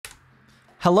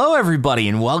Hello, everybody,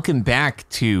 and welcome back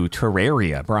to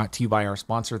Terraria, brought to you by our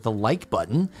sponsor, the like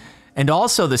button, and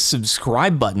also the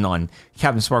subscribe button on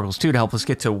CaptainSparklez 2 to help us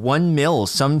get to 1 mil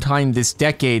sometime this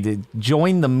decade.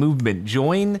 Join the movement.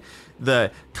 Join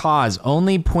the cause.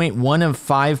 Only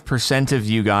 0.1% of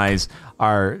you guys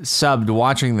are subbed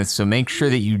watching this, so make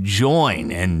sure that you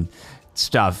join and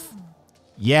stuff.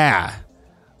 Yeah.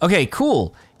 Okay,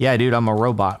 cool. Yeah, dude, I'm a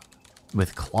robot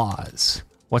with claws.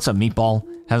 What's up, Meatball?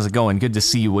 How's it going? Good to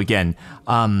see you again.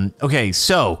 Okay,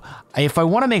 so if I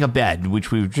want to make a bed,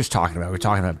 which we were just talking about, we're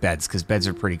talking about beds because beds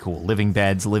are pretty cool. Living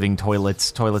beds, living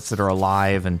toilets, toilets that are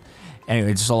alive, and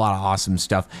anyway, just a lot of awesome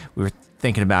stuff. We were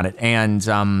thinking about it, and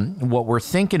what we're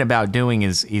thinking about doing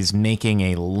is making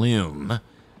a loom,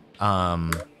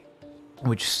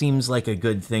 which seems like a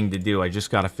good thing to do. I just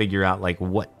got to figure out like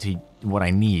what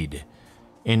I need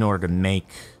in order to make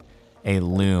a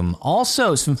loom.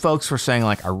 Also, some folks were saying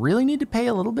like I really need to pay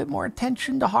a little bit more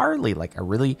attention to Harley. Like I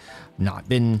really not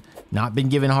been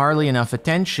giving Harley enough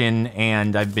attention,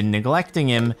 and I've been neglecting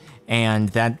him, and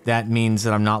that means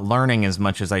that I'm not learning as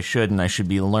much as I should, and I should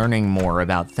be learning more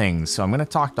about things. So I'm going to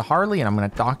talk to Harley, and I'm going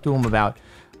to talk to him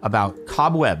about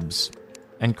cobwebs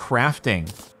and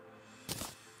crafting.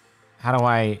 How do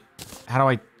I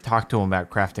talk to him about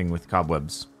crafting with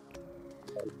cobwebs?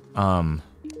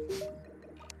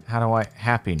 How do I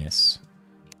happiness,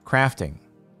 crafting?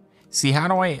 See, how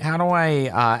do I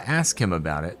ask him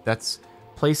about it? That's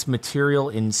place material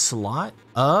in slot.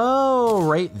 Oh,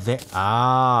 right there.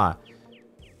 Ah,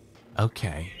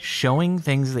 okay. Showing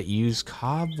things that use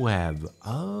cobweb.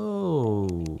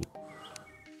 Oh,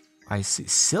 I see.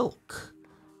 Silk,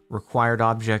 required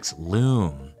objects,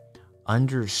 loom.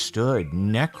 Understood.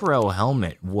 Necro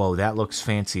helmet. Whoa, that looks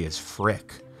fancy as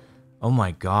frick. Oh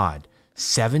my god.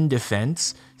 7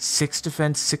 defense, 6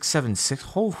 defense, 6, 7, 6.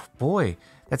 Oh boy,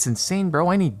 that's insane, bro.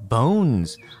 I need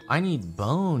bones. I need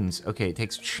bones. Okay, it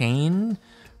takes chain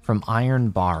from iron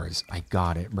bars. I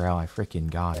got it, bro. I freaking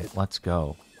got it. Let's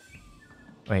go.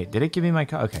 Wait, did it give me my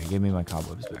okay, give me my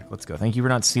cobwebs back. Let's go. Thank you for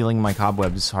not stealing my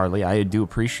cobwebs, Harley. I do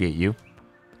appreciate you.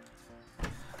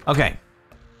 Okay.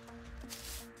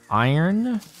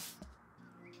 Iron.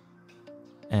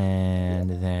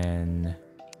 And then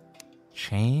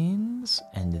chains,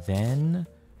 and then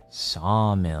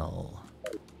sawmill.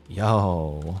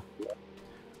 Yo.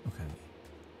 Okay.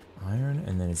 Iron,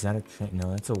 and then is that a chain?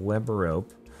 No, that's a web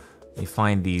rope. They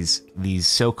find these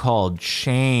so-called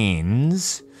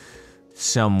chains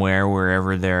somewhere,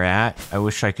 wherever they're at. I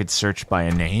wish I could search by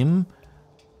a name.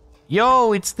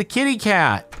 Yo, it's the kitty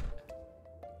cat.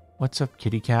 What's up,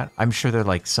 kitty cat? I'm sure they're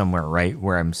like somewhere right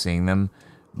where I'm seeing them.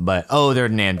 But, oh, they're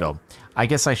at an anvil. I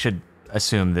guess I should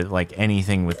assume that like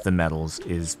anything with the metals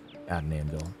is at an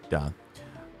anvil. Duh.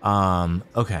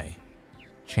 Okay.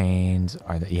 Chains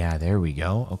are the, yeah, there we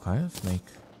go. Okay, let's make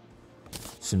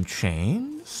some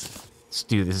chains. Let's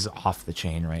do this. Is off the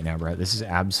chain right now, bro. This is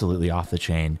absolutely off the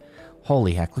chain.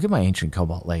 Holy heck. Look at my ancient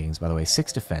cobalt leggings, by the way.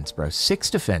 6 defense, bro. 6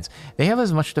 defense. They have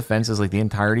as much defense as like the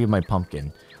entirety of my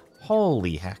pumpkin.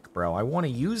 Holy heck, bro. I want to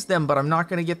use them, but I'm not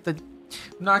gonna get the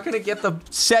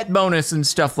set bonus and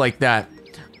stuff like that.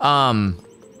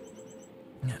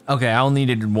 Okay, I only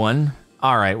needed 1.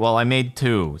 All right, well, I made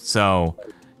 2, so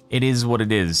it is what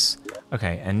it is.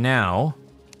 Okay, and now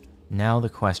the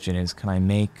question is, can I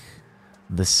make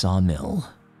the sawmill?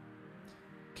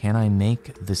 Can I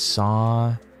make the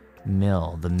sawmill?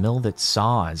 The mill that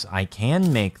saws. I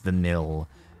can make the mill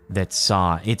that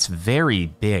saw. It's very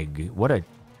big. What a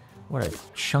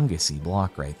chungussy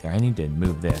block right there. I need to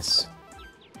move this.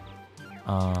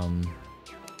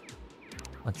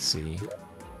 Let's see.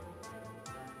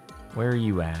 Where are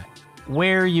you at?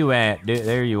 Where are you at?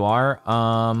 There you are.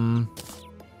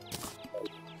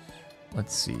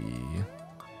 Let's see.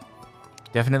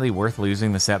 Definitely worth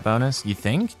losing the set bonus. You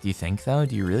think? Do you think, though?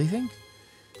 Do you really think?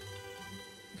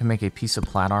 I can make a piece of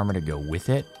plat armor to go with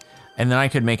it. And then I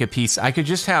could make a piece. I could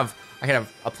have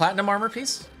a platinum armor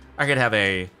piece. I could have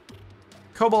a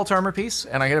cobalt armor piece,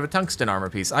 and I could have a tungsten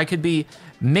armor piece. I could be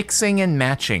mixing and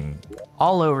matching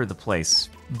all over the place,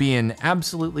 being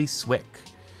absolutely swick.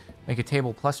 Make a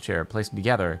table plus chair, place them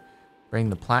together. Bring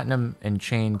the platinum and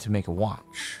chain to make a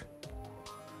watch.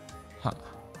 Huh.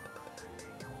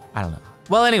 I don't know.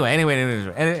 Well, anyway,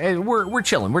 we're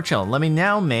chilling. We're chilling. Let me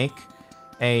now make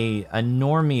a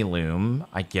normie loom,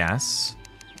 I guess.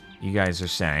 You guys are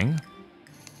saying.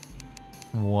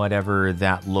 Whatever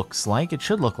that looks like. It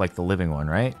should look like the living one,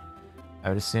 right? I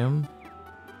would assume.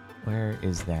 Where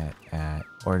is that at?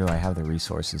 Or do I have the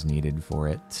resources needed for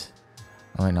it?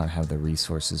 I might not have the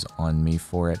resources on me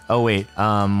for it. Oh, wait.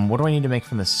 What do I need to make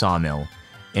from the sawmill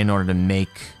in order to make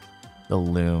the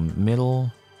loom.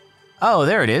 Middle. Oh,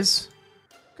 there it is.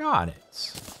 Got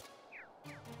it.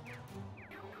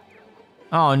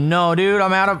 Oh no, dude,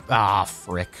 I'm out of. Ah,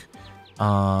 frick.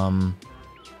 Can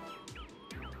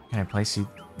I place you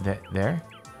there?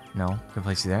 No. Can I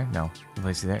place you there? No. Can I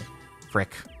place you there?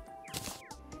 Frick.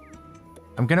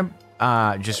 I'm gonna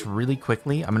just really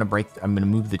quickly. I'm gonna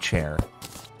move the chair.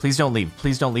 Please don't leave.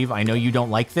 Please don't leave. I know you don't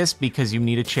like this because you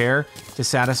need a chair to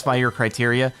satisfy your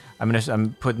criteria.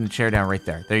 I'm putting the chair down right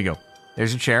there. There you go.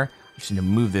 There's a chair. I just need to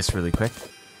move this really quick.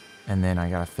 And then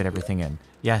I gotta fit everything in.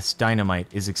 Yes, dynamite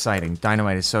is exciting.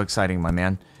 Dynamite is so exciting, my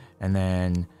man. And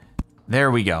then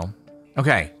there we go.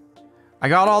 Okay. I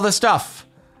got all the stuff.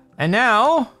 And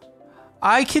now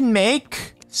I can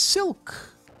make silk.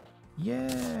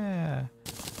 Yeah.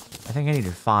 I think I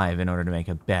needed 5 in order to make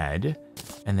a bed.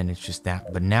 And then it's just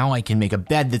that. But now I can make a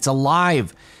bed that's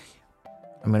alive.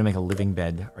 I'm gonna make a living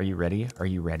bed. Are you ready? Are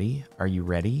you ready? Are you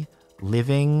ready?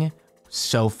 Living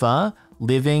sofa,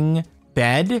 living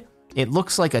bed. It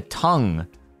looks like a tongue.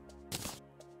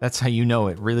 That's how you know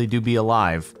it really do be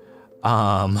alive.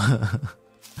 So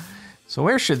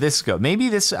where should this go? Maybe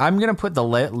this, I'm gonna put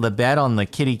the bed on the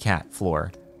kitty cat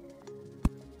floor.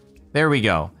 There we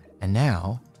go. And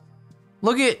now,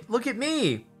 look at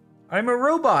me. I'm a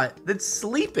robot that's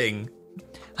sleeping.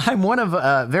 I'm one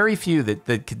of very few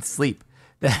that can sleep.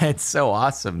 That's so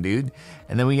awesome, dude.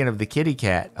 And then we can have the kitty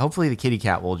cat. Hopefully the kitty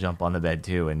cat will jump on the bed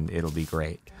too, and it'll be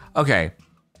great. Okay.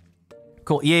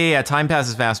 Cool. Yeah. Time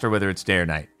passes faster whether it's day or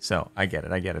night. So I get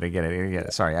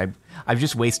it. Sorry, I've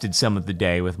just wasted some of the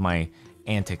day with my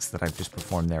antics that I've just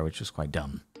performed there, which was quite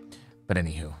dumb. But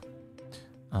anywho.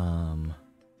 All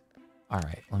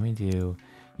right, let me do...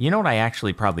 You know what I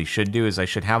actually probably should do is I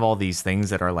should have all these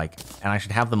things that are like... And I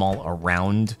should have them all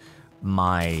around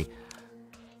my...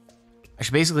 I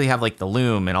should basically have like the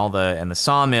loom and all the... And the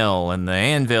sawmill and the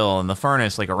anvil and the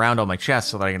furnace like around all my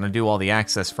chests so that I can do all the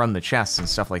access from the chests and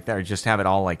stuff like that. Or just have it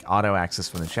all like auto access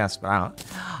from the chest. But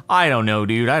I don't know,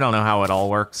 dude. I don't know how it all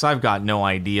works. I've got no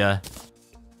idea.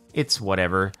 It's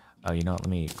whatever. Oh, you know what? Let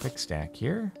me quick stack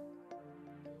here.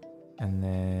 And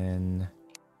then...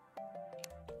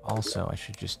 Also, I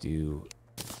should just do...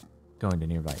 Go into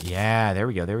nearby. Yeah, there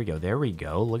we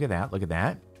go. Look at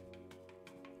that.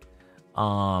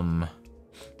 I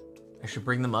should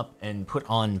bring them up and put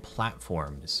on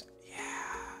platforms. Yeah.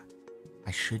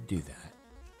 I should do that.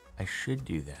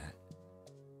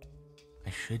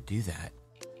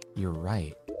 You're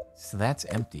right. So that's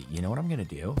empty. You know what I'm gonna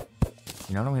do?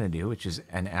 Which is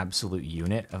an absolute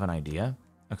unit of an idea.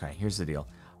 Okay, here's the deal.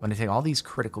 I'm gonna take all these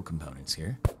critical components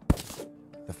here.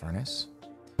 The furnace,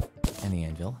 and the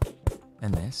anvil,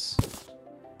 and this,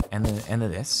 and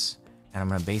this, and I'm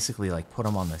gonna basically like put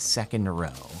them on the second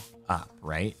row up,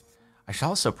 right? I should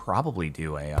also probably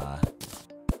do a,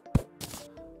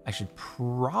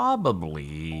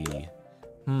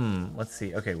 let's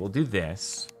see. Okay, we'll do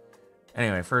this.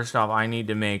 Anyway, first off, I need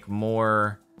to make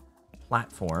more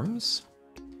platforms.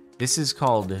 This is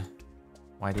called,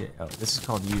 this is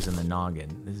called using the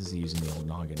noggin. This is using the old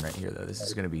noggin right here, though. This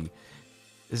is gonna be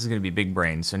big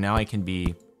brain. So now I can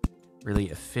be really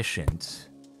efficient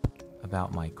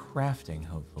about my crafting,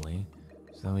 hopefully.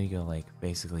 So then we go like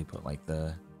basically put like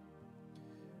the,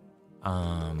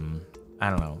 I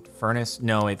don't know, furnace.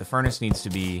 No, wait, the furnace needs to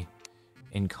be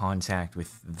in contact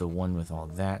with the one with all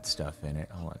that stuff in it.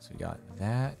 Hold on, so we got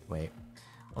that. Wait,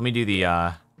 let me do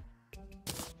the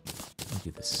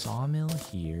sawmill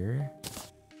here.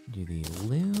 Do the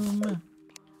loom.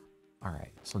 All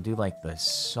right, so I'll do like the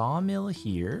sawmill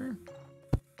here.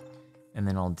 And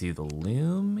then I'll do the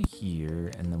loom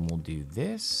here. And then we'll do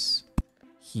this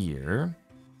here.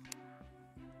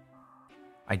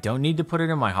 I don't need to put it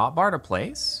in my hotbar to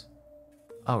place?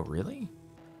 Oh, really?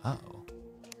 Oh.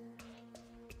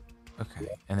 Okay,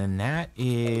 and then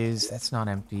that's not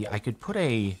empty. I could put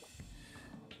a...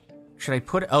 Should I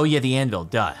put... Oh, yeah, the anvil.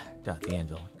 Duh, the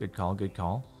anvil. Good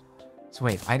call. So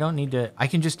wait, I don't need to... I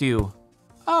can just do...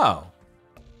 Oh.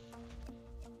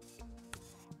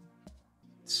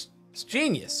 It's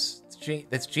genius.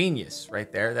 That's genius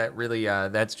right there. That really,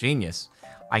 that's genius.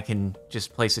 I can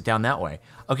just place it down that way.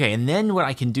 Okay, and then what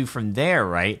I can do from there,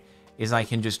 right, is I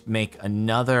can just make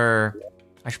another...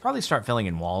 I should probably start filling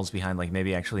in walls behind, like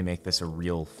maybe actually make this a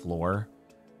real floor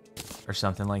or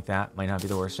something like that. Might not be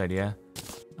the worst idea.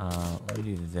 Let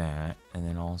me do that, and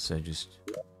then also just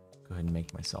go ahead and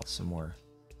make myself some more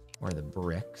of the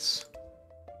bricks.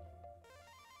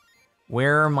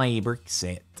 Where are my bricks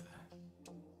at?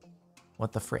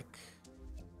 What the frick?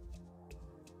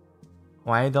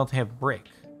 Why don't I have brick?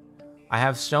 I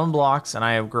have stone blocks and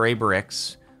I have gray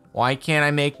bricks. Why can't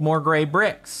I make more gray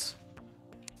bricks?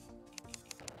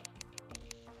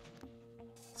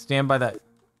 Stand by that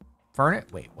furnace.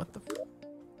 Wait, what the?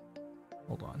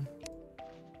 Hold on.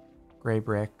 Gray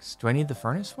bricks. Do I need the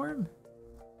furnace for him?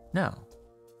 No.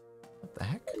 What the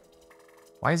heck?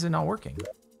 Why is it not working?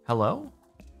 Hello?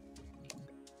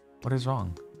 What is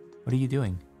wrong? What are you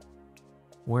doing?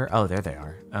 Where? Oh, there they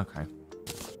are. Okay.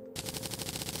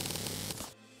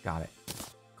 Got it.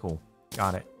 Cool.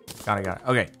 Got it. Got it.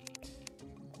 Okay.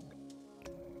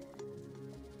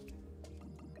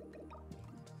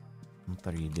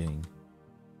 What are you doing?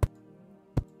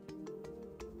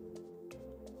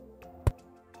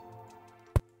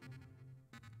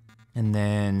 And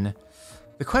then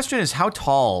the question is how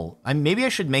tall? Maybe I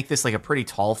should make this like a pretty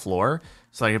tall floor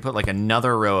so I can put like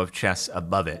another row of chests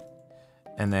above it.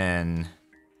 And then,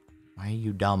 why are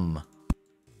you dumb?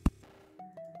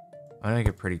 I'm gonna make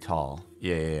it pretty tall.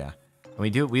 Yeah.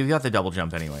 And we've got the double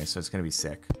jump anyway, so it's gonna be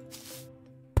sick.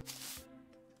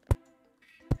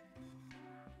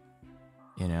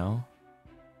 You know?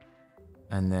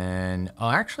 And then, oh,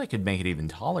 actually I could make it even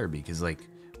taller because like,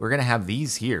 we're gonna have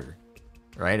these here,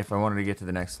 right? If I wanted to get to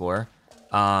the next floor.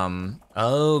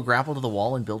 Oh, grapple to the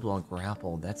wall and build while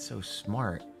grappled. That's so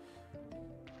smart.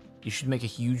 You should make a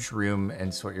huge room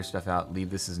and sort your stuff out. Leave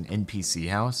this as an NPC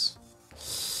house.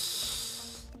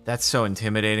 That's so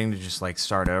intimidating to just like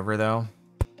start over though.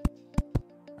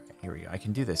 All right, here we go. I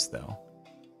can do this though.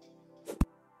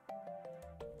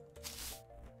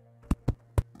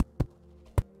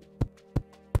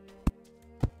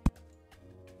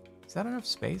 Is that enough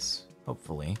space?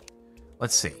 Hopefully.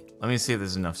 Let's see. Let me see if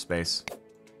there's enough space.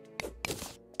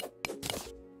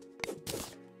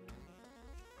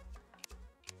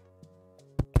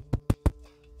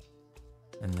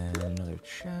 And then another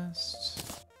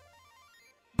chest.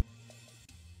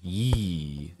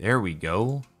 Yee. There we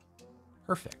go.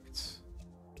 Perfect.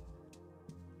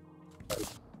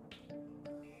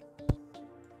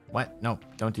 What? No,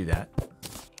 don't do that.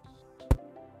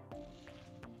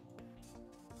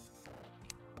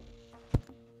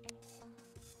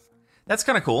 That's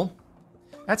kind of cool.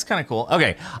 That's kind of cool.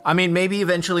 Okay, I mean, maybe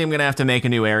eventually I'm going to have to make a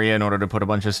new area in order to put a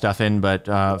bunch of stuff in, but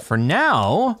for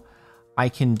now, I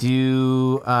can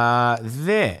do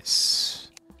this.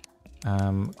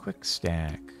 Quick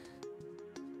stack.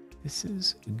 This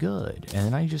is good. And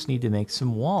then I just need to make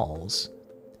some walls,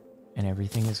 and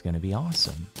everything is going to be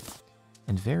awesome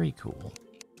and very cool.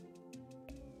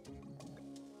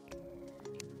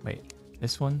 Wait,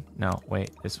 this one? No,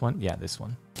 wait, this one? Yeah, this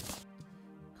one.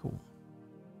 Cool.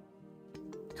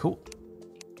 Cool.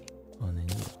 Oh, and then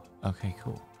you. Okay,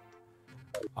 cool.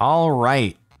 All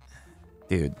right,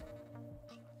 dude.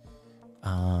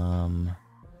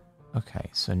 Okay,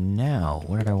 so now,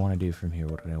 what did I want to do from here?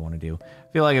 What did I want to do?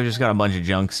 I feel like I've just got a bunch of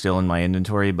junk still in my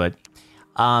inventory, but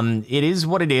it is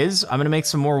what it is. I'm going to make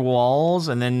some more walls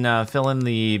and then fill in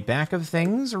the back of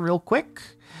things real quick,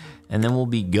 and then we'll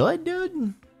be good,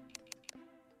 dude.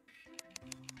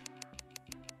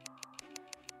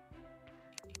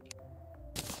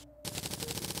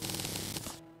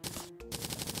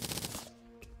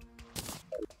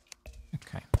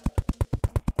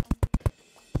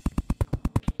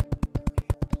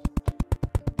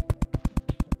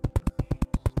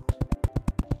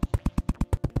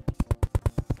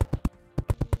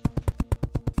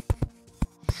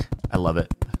 I love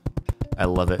it. I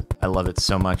love it. I love it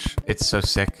so much. It's so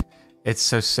sick. It's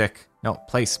so sick. No,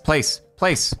 place. You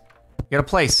gotta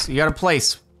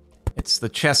place. It's the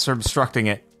chests are obstructing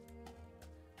it.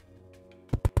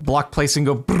 Block place and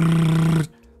go. Brrr.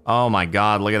 Oh my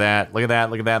god, look at that. Look at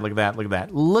that.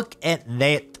 Look at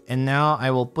that. And now I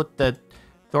will put the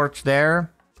torch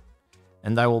there.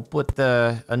 And I will put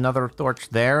another torch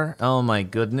there. Oh my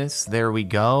goodness. There we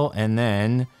go. And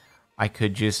then I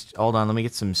could just, hold on, let me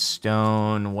get some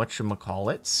stone,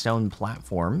 whatchamacallit, stone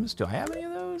platforms. Do I have any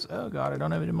of those? Oh god, I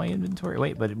don't have it in my inventory.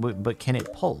 Wait, but can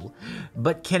it pull?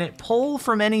 But can it pull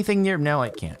from anything near? No,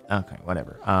 it can't. Okay,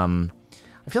 whatever. I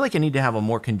feel like I need to have a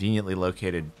more conveniently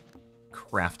located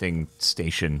crafting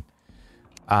station.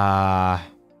 What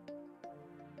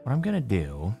I'm gonna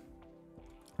do,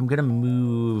 I'm gonna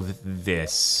move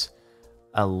this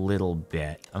a little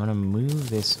bit. I'm gonna move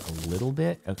this a little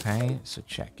bit, okay? So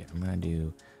check it. I'm gonna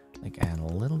do, like, add a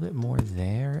little bit more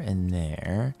there and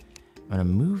there. I'm gonna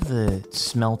move the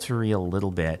smeltery a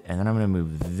little bit, and then I'm gonna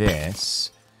move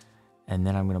this, and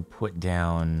then I'm gonna put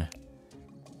down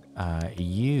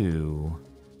you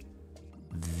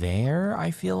there,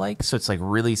 I feel like. So it's, like,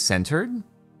 really centered.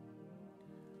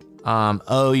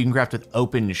 Oh, you can craft with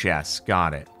open chests.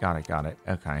 Got it.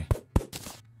 Okay.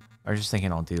 I was just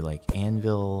thinking I'll do like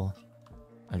anvil.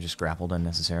 I just grappled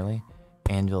unnecessarily.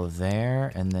 Anvil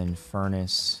there, and then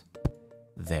furnace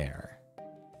there.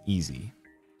 Easy.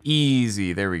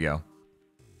 Easy. There we go.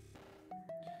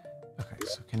 Okay,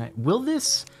 so can I... Will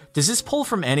this... Does this pull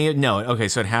from any... No, okay,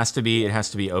 so it has to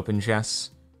be open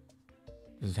chests.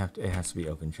 Does it have to... It has to be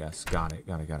open chests. Got it.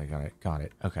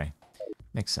 Okay.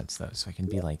 Makes sense, though. So I can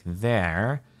be like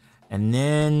there. And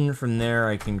then from there,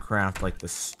 I can craft, like, the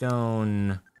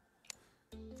stone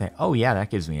thing. Oh, yeah, that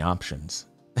gives me options.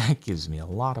 That gives me a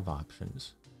lot of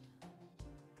options.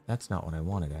 That's not what I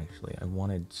wanted, actually. I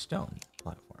wanted stone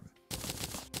platform.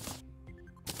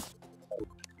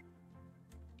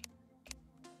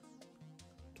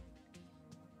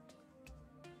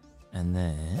 And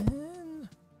then...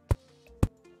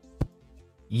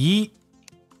 Yeet.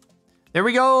 There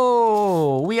we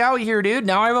go. We out here, dude.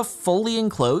 Now I have a fully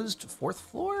enclosed 4th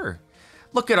floor.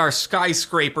 Look at our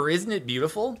skyscraper. Isn't it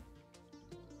beautiful?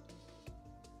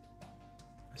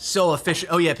 So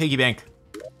efficient. Oh, yeah, piggy bank.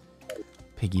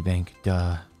 Piggy bank,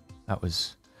 duh. That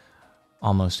was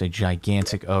almost a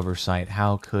gigantic oversight.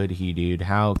 How could he, dude?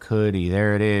 How could he?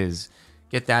 There it is.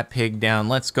 Get that pig down.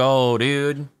 Let's go,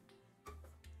 dude.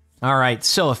 All right,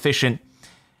 so efficient.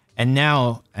 And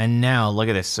now, look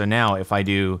at this. So now if I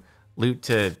do loot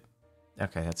to...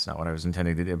 Okay, that's not what I was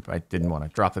intending to do. I didn't want to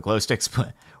drop the glow sticks,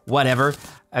 but whatever.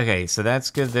 Okay, so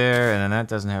that's good there, and then that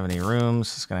doesn't have any room,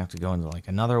 so it's gonna have to go into like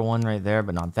another one right there,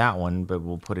 but not that one, but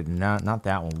we'll put it in, not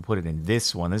that one, we'll put it in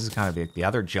this one. This is kind of like the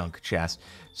other junk chest.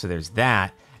 So there's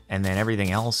that, and then everything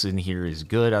else in here is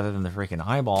good other than the freaking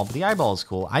eyeball, but the eyeball is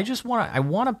cool. I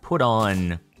want to put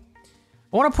on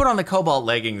the cobalt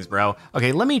leggings, bro.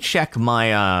 Okay, let me check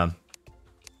my,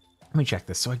 let me check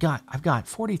this. So I've got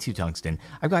 42 tungsten.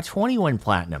 I've got 21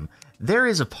 platinum. There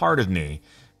is a part of me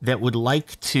that would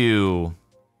like to...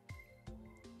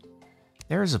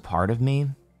 There is a part of me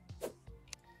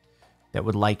that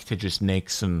would like to just make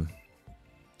some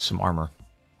armor.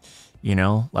 You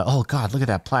know? Like, oh god, look at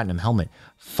that platinum helmet.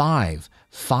 5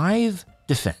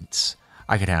 defense.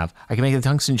 I can make the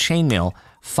tungsten chainmail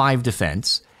 5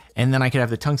 defense, and then I could have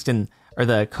the tungsten or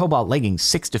the cobalt leggings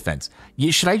 6 defense.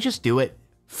 Should I just do it?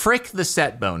 Frick the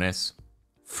set bonus.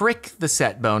 Frick the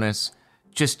set bonus.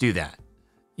 Just do that.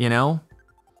 You know?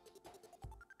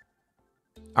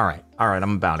 All right,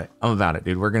 I'm about it,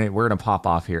 dude. We're gonna pop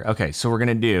off here. Okay, so we're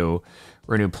gonna do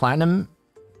platinum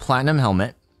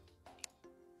helmet.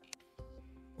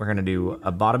 We're gonna do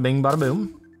a bada bing, bada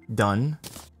boom. Done.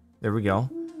 There we go.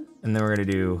 And then we're gonna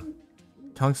do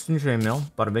tungsten chainmail,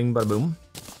 bada bing, bada boom.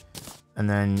 And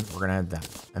then we're gonna add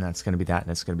that, and that's gonna be that,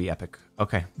 and it's gonna be epic.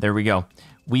 Okay, there we go.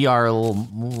 We are a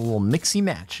little mixy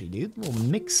matchy, dude. A little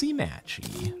mixy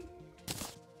matchy.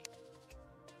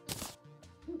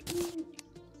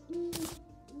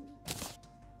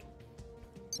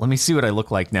 Let me see what I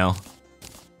look like now.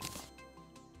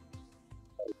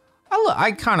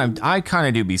 I kind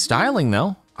of do be styling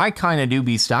though. I kind of do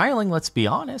be styling. Let's be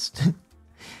honest.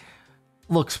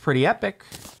 Looks pretty epic.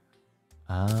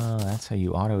 Oh, that's how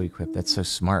you auto-equip. That's so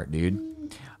smart,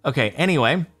 dude. Okay,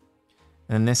 anyway.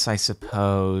 And this, I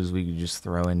suppose, we could just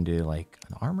throw into, like,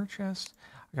 an armor chest.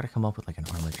 I gotta come up with, like, an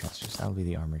armor chest. Just that'll be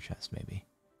the armor chest, maybe.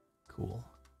 Cool.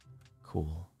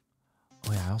 Cool.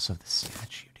 Oh, yeah, I also have the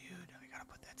statue, dude. I gotta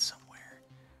put that somewhere.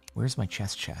 Where's my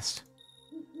chest? I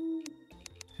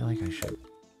feel like I should...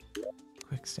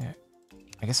 Quick stat.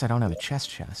 I guess I don't have a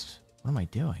chest. What am I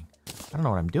doing? I don't know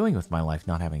what I'm doing with my life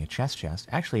not having a chest.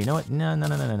 Actually, you know what? No. No.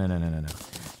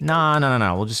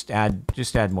 We'll just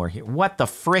add more here. What the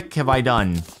frick have I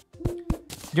done?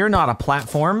 You're not a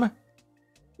platform.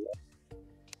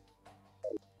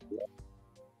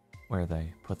 Where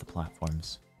they put the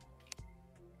platforms?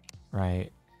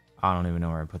 Right. I don't even know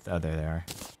where I put the... Oh, there they are.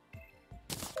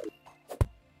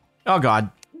 Oh,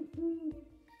 God.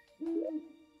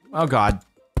 Oh, God.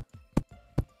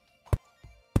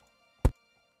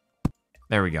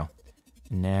 There we go.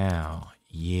 Now,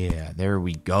 yeah, there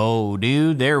we go,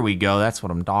 dude. There we go. That's what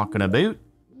I'm talking about.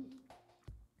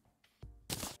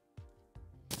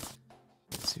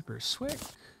 Super swick.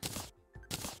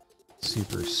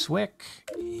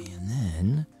 And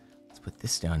then, let's put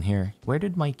this down here. Where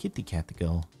did my kitty cat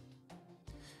go?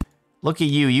 Look at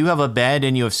you. You have a bed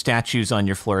and you have statues on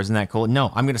your floor. Isn't that cool?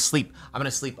 No, I'm going to sleep. I'm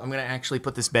going to actually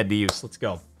put this bed to use. Let's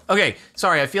go. Okay,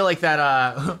 sorry, I feel like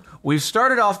that, we've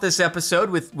started off this episode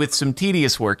with some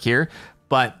tedious work here,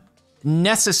 but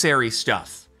necessary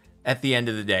stuff at the end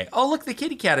of the day. Oh, look, the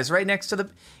kitty cat is right next to the...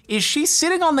 Is she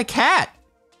sitting on the cat?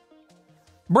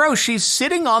 Bro, she's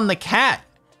sitting on the cat.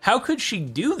 How could she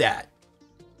do that?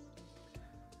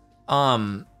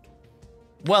 Well,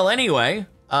 anyway,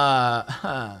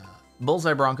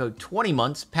 Bullseye Bronco, 20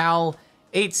 months, Pal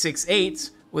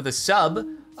 868 with a sub.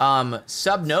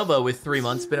 Subnova with 3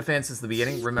 months. Been a fan since the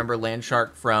beginning. Remember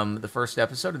Landshark from the first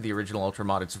episode of the original Ultra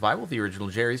Modded Survival, the original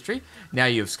Jerry's Tree. Now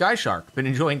you have Skyshark. Been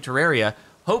enjoying Terraria.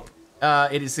 Hope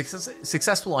it is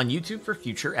successful on YouTube for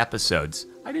future episodes.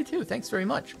 I do too. Thanks very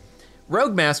much.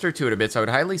 Rogue Master, 2 bits. I would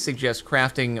highly suggest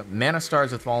crafting mana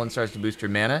stars with fallen stars to boost your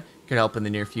mana. Could help in the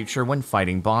near future when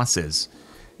fighting bosses.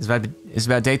 Is it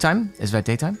about daytime? Is it about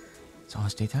daytime? It's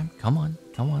almost daytime. Come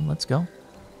on, let's go.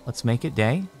 Let's make it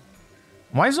day.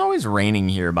 Why is it always raining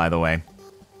here, by the way?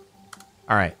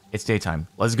 All right, it's daytime.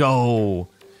 Let's go.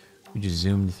 We just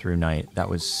zoomed through night. That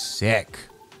was sick.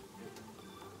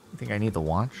 You think I need the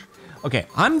watch? Okay,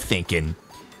 I'm thinking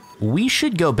we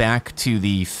should go back to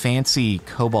the fancy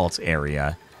Cobalt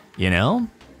area, you know?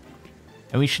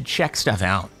 And we should check stuff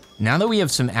out. Now that we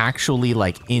have some actually,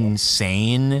 like,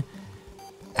 insane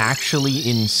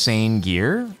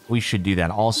gear, we should do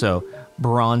that. Also,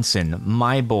 Bronson,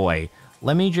 my boy,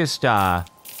 let me just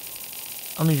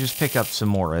pick up some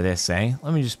more of this, eh?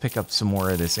 Let me just pick up some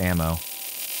more of this ammo.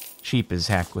 Cheap as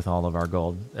heck with all of our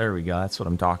gold. There we go, that's what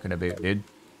I'm talking about, dude.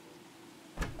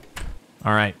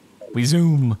 All right, we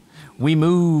zoom, we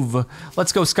move.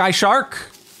 Let's go, Sky Shark.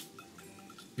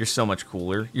 You're so much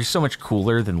cooler. You're so much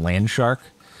cooler than Landshark.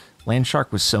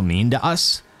 Landshark was so mean to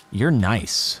us. You're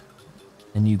nice.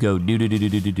 And you go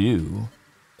do.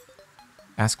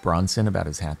 Ask Bronson about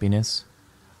his happiness.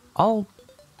 I'll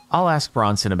ask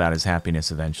Bronson about his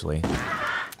happiness eventually.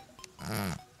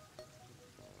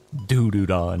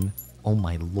 Doo-doo-don. Oh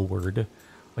my lord.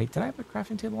 Wait, did I have a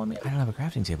crafting table on me? I don't have a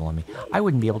crafting table on me. I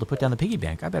wouldn't be able to put down the piggy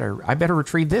bank. I better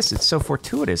retrieve this. It's so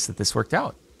fortuitous that this worked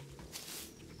out.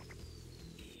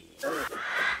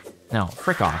 No,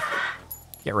 frick off.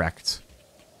 Get wrecked.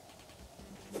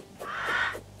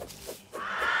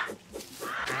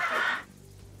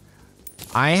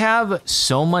 I have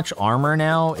so much armor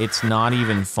now, it's not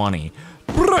even funny.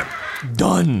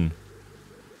 Done.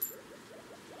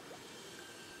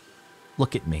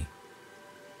 Look at me.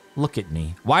 Look at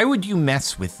me. Why would you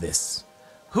mess with this?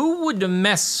 Who would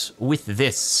mess with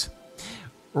this?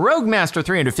 Rogue Master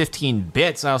 315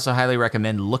 bits. I also highly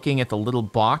recommend looking at the little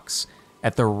box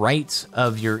at the right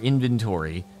of your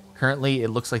inventory. Currently, it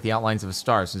looks like the outlines of a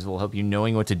star, so this will help you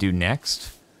knowing what to do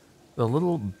next. The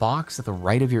little box at the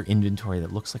right of your inventory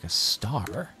that looks like a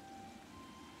star.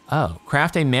 Oh,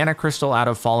 craft a mana crystal out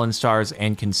of fallen stars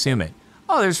and consume it.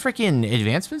 Oh, there's freaking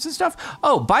advancements and stuff.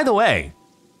 Oh, by the way,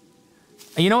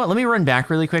 you know what? Let me run back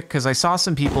really quick because I saw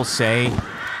some people say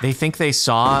they think they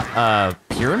saw a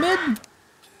pyramid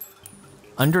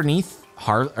underneath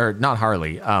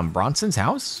Bronson's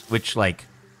house, which, like,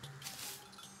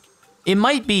 it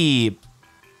might be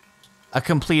a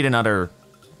complete and utter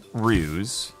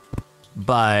ruse,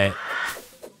 but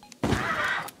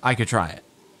I could try it.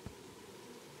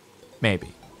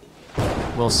 Maybe.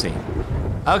 We'll see.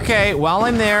 Okay, while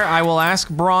I'm there, I will ask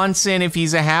Bronson if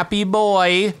he's a happy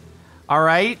boy. All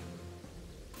right?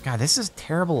 God, this is a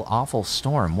terrible, awful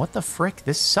storm. What the frick?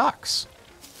 This sucks.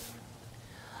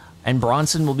 And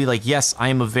Bronson will be like, yes, I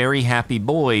am a very happy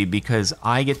boy because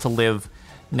I get to live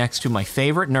next to my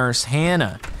favorite nurse,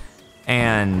 Hannah.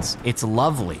 And it's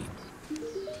lovely.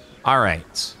 All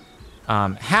right.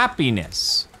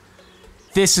 Happiness.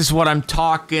 This is what I'm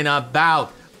talking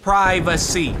about.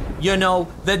 Privacy. You know,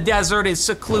 the desert is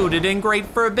secluded and great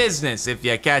for business, if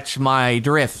you catch my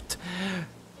drift.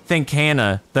 Think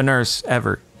Hannah, the nurse,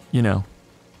 ever, you know,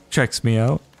 checks me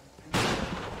out.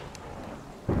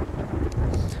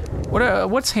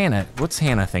 What's Hannah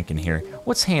thinking here?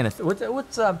 What's Hannah?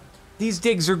 These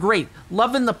digs are great.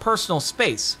 Loving the personal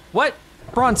space. What?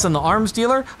 Bronson, the arms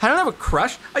dealer? I don't have a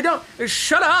crush. I don't.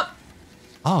 Shut up.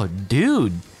 Oh,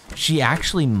 dude. She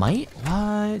actually might?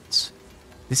 What?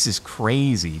 This is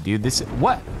crazy, dude.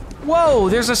 What? Whoa,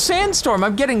 there's a sandstorm.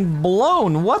 I'm getting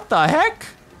blown. What the heck?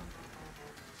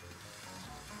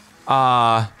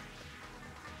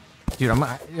 Dude,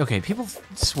 okay, people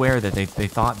swear that they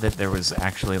thought that there was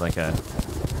actually like a...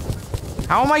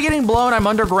 How am I getting blown? I'm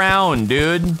underground,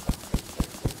 dude.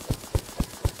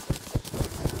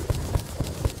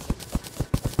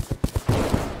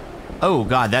 Oh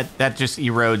god, that just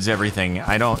erodes everything.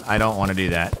 I don't want to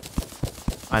do that.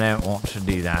 I don't want to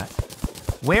do that.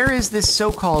 Where is this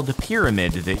so-called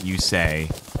pyramid that you say?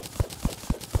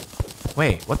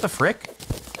 Wait, what the frick?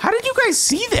 How did you guys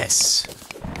see this?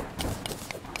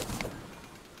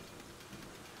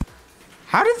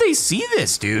 How did they see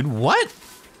this, dude? What?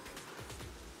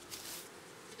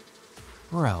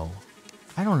 Bro,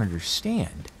 I don't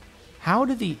understand. How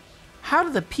do the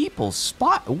people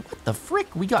spot? What the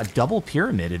frick? We got double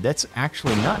pyramided. That's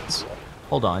actually nuts.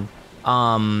 Hold on.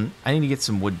 I need to get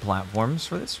some wood platforms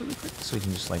for this really quick so we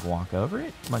can just like walk over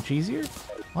it much easier.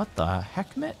 What the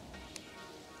heck, Mitt?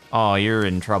 Oh, you're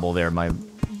in trouble there, my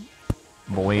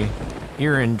boy.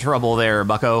 You're in trouble there,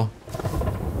 bucko.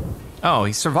 Oh,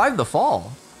 he survived the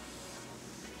fall.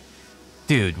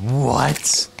 Dude,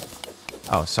 what?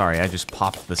 Oh, sorry, I just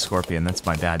popped the scorpion. That's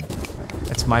my bad.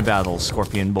 That's my bad, little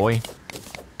scorpion boy.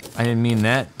 I didn't mean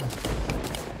that.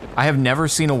 I have never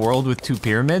seen a world with 2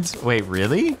 pyramids. Wait,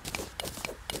 really?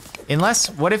 Unless,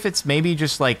 what if it's maybe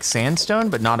just like sandstone,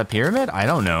 but not a pyramid? I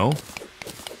don't know.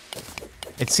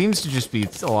 It seems to just be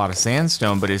a lot of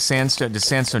sandstone, but does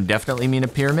sandstone definitely mean a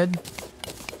pyramid?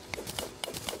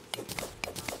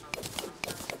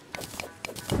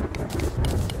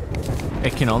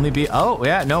 It can only be, oh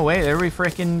yeah, no way, there we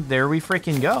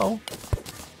frickin' go.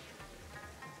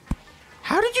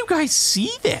 How did you guys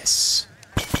see this?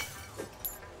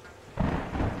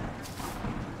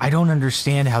 I don't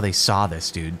understand how they saw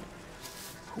this, dude.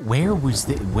 Where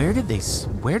did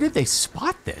they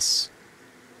spot this?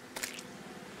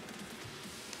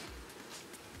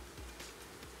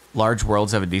 Large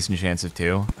worlds have a decent chance of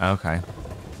 2. Okay.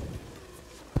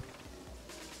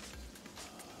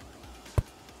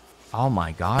 Oh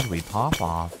my god, we pop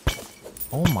off.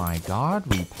 Oh my god,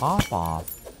 we pop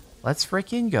off. Let's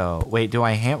freaking go. Wait,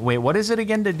 wait, what is it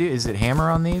again to do? Is it hammer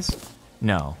on these?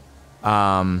 No.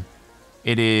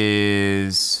 It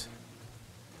is...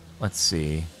 Let's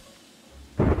see.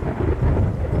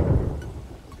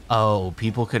 Oh,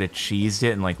 people could have cheesed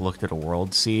it and like looked at a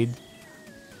world seed.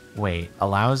 Wait,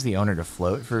 allows the owner to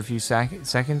float for a few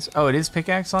seconds? Oh, it is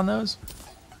pickaxe on those?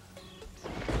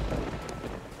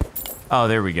 Oh,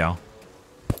 there we go.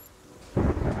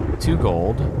 2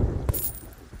 gold.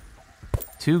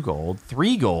 2 gold.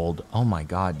 3 gold. Oh my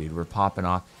god, dude, we're popping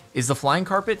off. Is the flying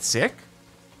carpet sick?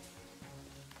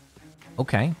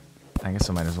 Okay. I guess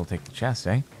I might as well take the chest,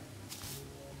 eh?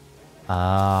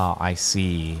 Ah, I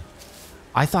see.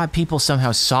 I thought people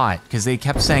somehow saw it because they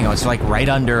kept saying, oh, it's like right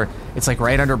under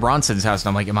Bronson's house. And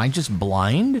I'm like, am I just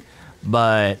blind?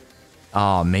 But,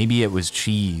 oh, maybe it was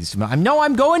cheesed. No,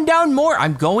 I'm going down more.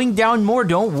 I'm going down more.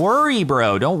 Don't worry,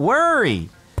 bro. Don't worry.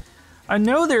 I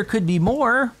know there could be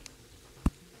more.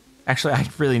 Actually, I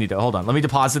really need to, hold on. Let me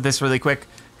deposit this really quick.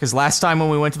 Because last time when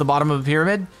we went to the bottom of the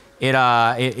pyramid,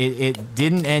 it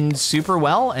didn't end super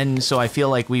well. And so I feel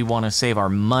like we want to save our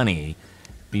money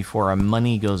before our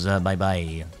money goes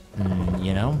bye-bye,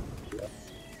 you know? Right,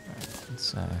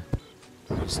 let's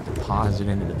just deposit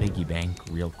into the piggy bank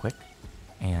real quick.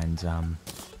 And,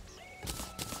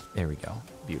 there we go.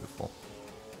 Beautiful.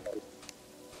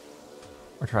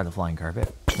 Or try the flying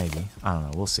carpet, maybe. I don't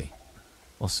know, we'll see.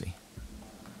 We'll see.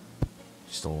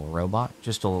 Just a little robot?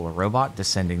 Just a little robot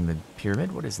descending the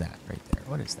pyramid? What is that right there?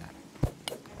 What is that?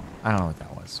 I don't know what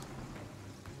that was.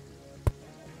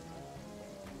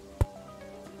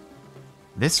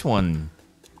 This one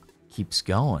keeps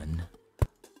going.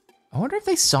 I wonder if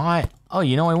they saw it. Oh,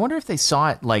 you know, I wonder if they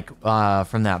saw it, like,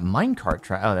 from that minecart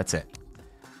track. Oh, that's it.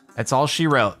 That's all she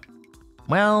wrote.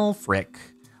 Well, frick.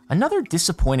 Another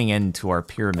disappointing end to our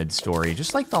pyramid story,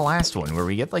 just like the last one, where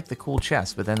we get, like, the cool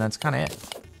chest, but then that's kind of it.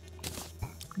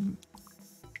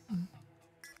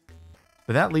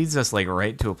 But that leads us, like,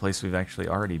 right to a place we've actually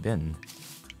already been,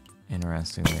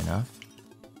 interestingly enough.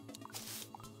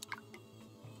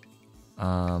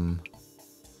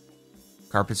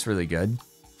 Carpet's really good.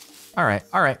 All right.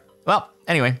 Well,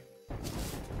 anyway,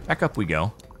 back up we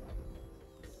go.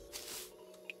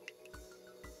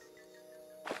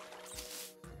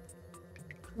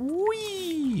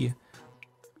 Whee!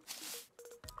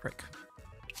 Frick.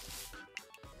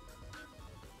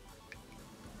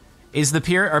 Is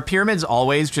are pyramids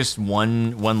always just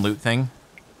one loot thing?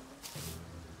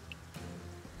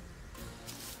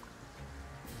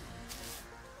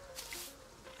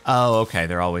 Oh, okay,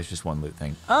 they're always just one loot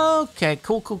thing. Okay,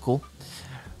 cool.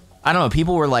 I don't know,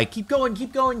 people were like, keep going,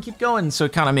 so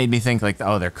it kind of made me think like,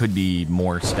 oh, there could be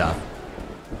more stuff.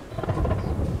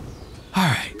 All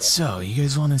right, so you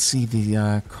guys want to see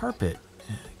the carpet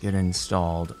get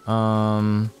installed.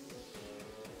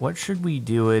 What should we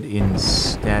do it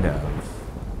instead of?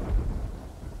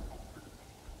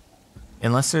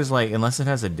 Unless there's like, unless it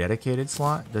has a dedicated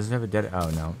slot. Does it have a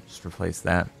oh no, just replace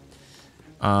that.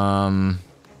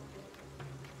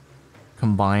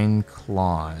 Combine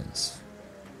claws.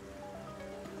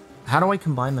 How do I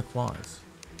combine the claws?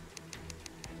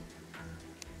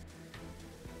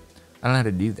 I don't know how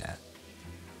to do that.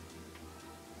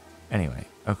 Anyway,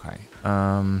 okay.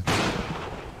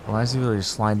 Allows the ability to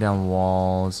slide down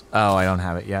walls. Oh, I don't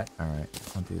have it yet. Alright,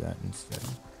 I'll do that instead.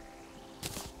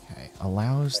 Okay,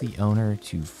 allows the owner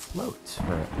to float.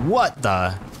 What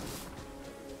the?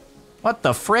 What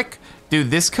the frick?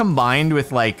 Dude, this combined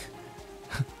with like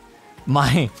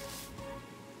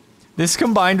this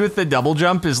combined with the double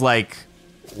jump is like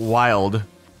wild.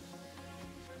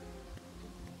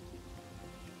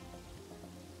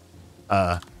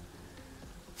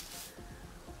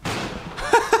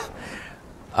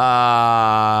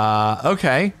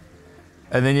 Okay.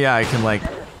 And then yeah, I can like,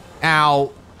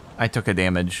 ow. I took a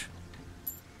damage.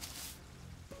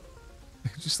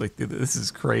 Just like, dude, this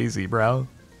is crazy, bro.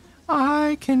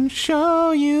 I can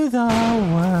show you the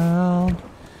world.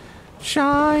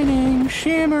 Shining,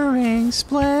 shimmering,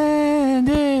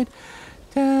 splendid.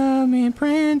 Tell me,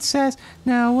 princess,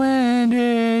 now when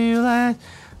did you last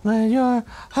let your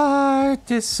heart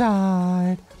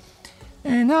decide?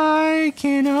 And I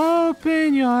can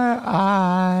open your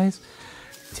eyes,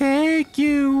 take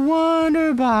you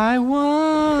wonder by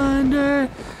wonder.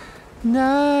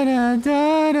 Da, da,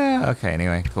 da, da. Okay,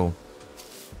 anyway, cool.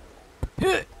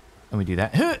 And we do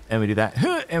that, and we do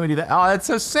that, and we do that. Oh, that's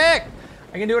so sick!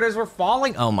 I can do it as we're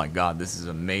falling. Oh my god, this is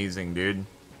amazing, dude.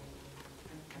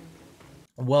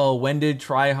 Whoa, when did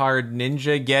Tryhard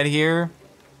Ninja get here?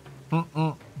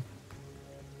 All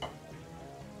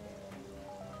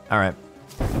right.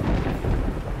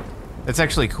 That's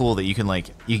actually cool that you can like,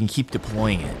 you can keep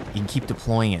deploying it. You can keep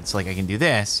deploying it. So like I can do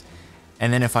this,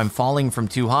 and then if I'm falling from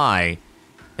too high,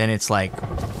 then it's like,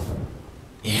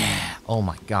 yeah, oh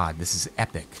my god, this is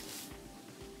epic.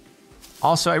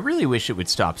 Also, I really wish it would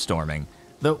stop storming.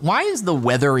 Why is the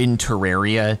weather in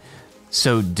Terraria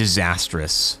so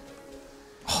disastrous?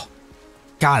 Oh,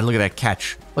 god, look at that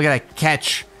catch. Look at that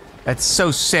catch. That's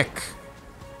so sick.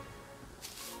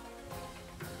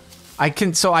 I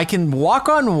can walk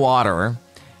on water,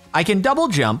 I can double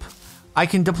jump, I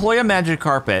can deploy a magic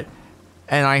carpet,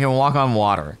 and I can walk on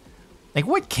water. Like,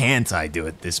 what can't I do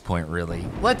at this point, really?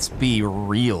 Let's be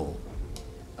real.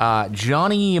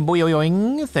 Johnny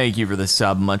Boyoing, thank you for the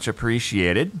sub, much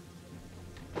appreciated.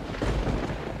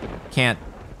 Can't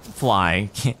fly,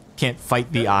 can't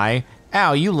fight the eye.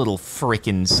 Ow, you little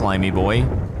frickin' slimy boy.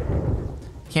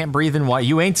 Can't breathe in water.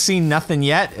 You ain't seen nothing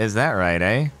yet? Is that right,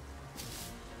 eh?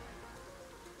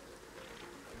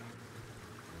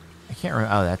 I can't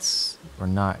remember. Oh, we're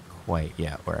not quite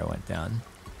yet where I went down.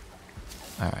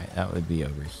 All right, that would be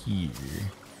over here.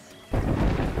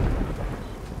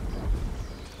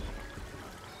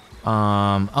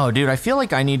 Oh, dude, I feel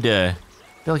like I need to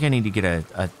get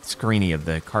a screeny of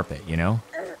the carpet, you know?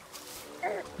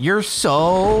 You're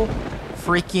so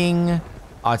freaking...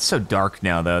 Oh, it's so dark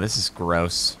now, though. This is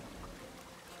gross.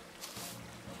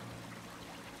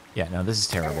 Yeah, no, this is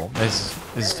terrible. This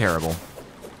is terrible.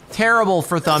 Terrible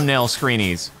for thumbnail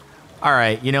screenies. All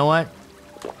right, you know what?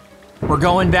 We're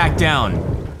going back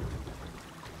down.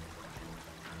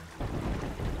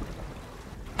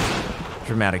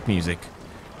 Dramatic music.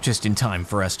 Just in time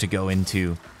for us to go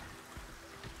into...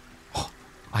 Oh,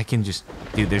 I can just...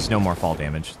 Dude, there's no more fall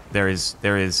damage. There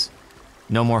is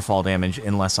no more fall damage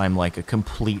unless I'm like a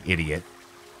complete idiot.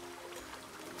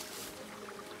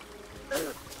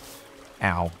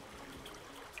 Ow.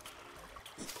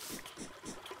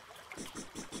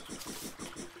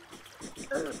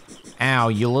 Ow,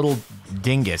 you little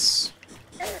dingus.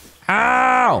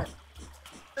 Ow!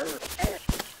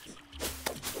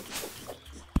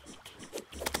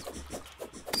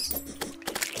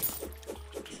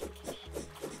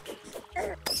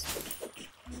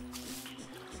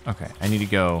 Okay, I need to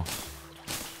go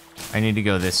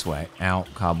this way. Ow,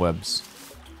 cobwebs.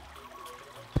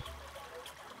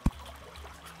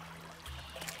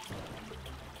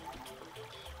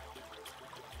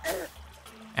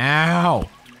 Ow!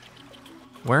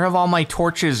 Where have all my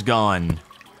torches gone?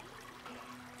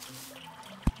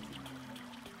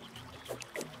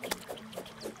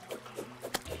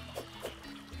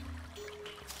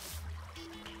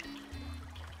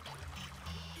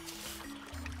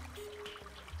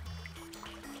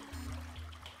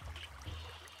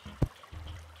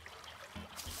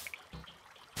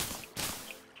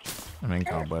 I'm in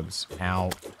cobwebs. Ow.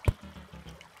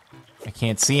 I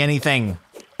can't see anything.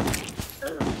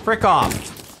 Frick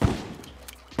off.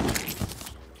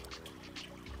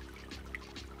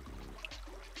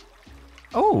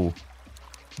 Oh,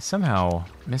 I somehow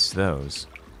missed those.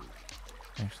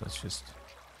 Actually, let's just...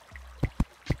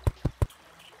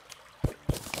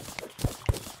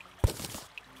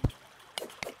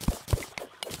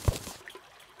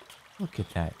 Look at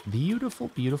that. Beautiful,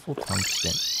 beautiful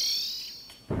tungsten.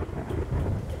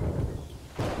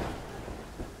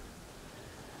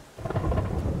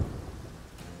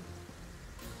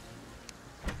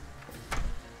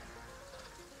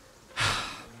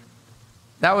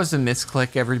 That was a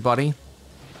misclick, everybody.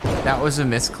 That was a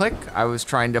misclick. I was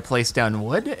trying to place down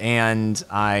wood, and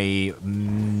I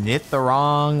hit the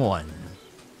wrong one.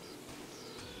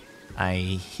 I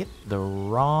hit the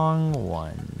wrong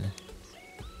one.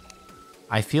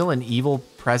 I feel an evil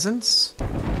presence,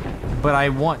 but I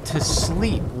want to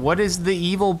sleep. What is the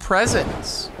evil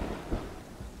presence?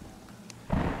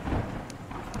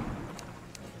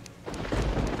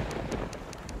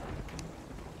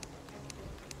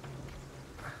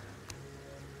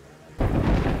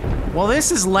 Well,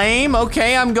 this is lame.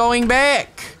 Okay, I'm going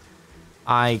back.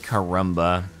 Ay,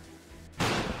 caramba.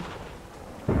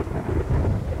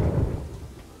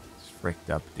 It's fricked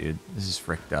up, dude. This is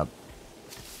fricked up.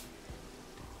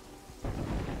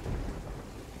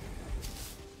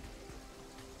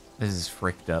 This is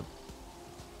fricked up.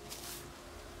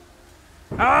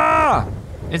 Ah!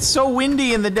 It's so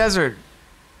windy in the desert.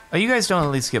 Oh, you guys don't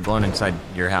at least get blown inside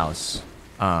your house.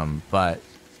 But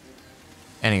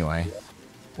anyway.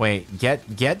 Wait, get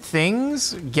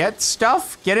things? Get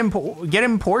stuff? Get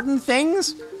important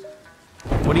things?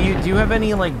 What do you have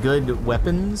any like good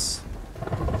weapons?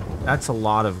 That's a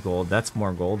lot of gold. That's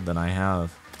more gold than I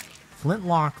have.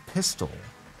 Flintlock pistol.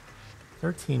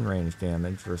 13 range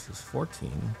damage versus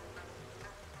 14.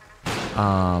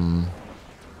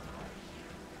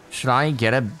 Should I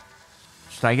get a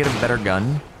better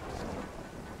gun?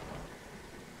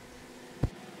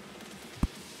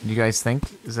 Do you guys think?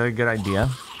 Is that a good idea?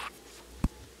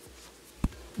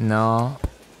 No.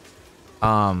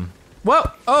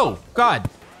 Whoa! Oh, God.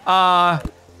 Oh!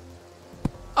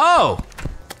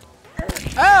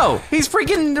 Oh! He's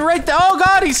freaking right there. Oh,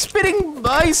 God, he's spitting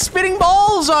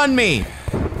balls on me!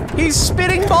 He's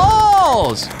spitting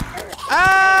balls!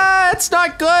 Ah, that's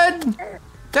not good!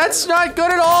 That's not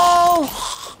good at all!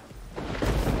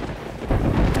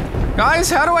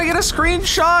 Guys, how do I get a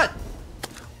screenshot?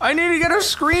 I need to get a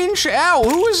screenshot. Ow,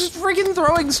 who is freaking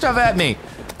throwing stuff at me?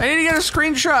 I need to get a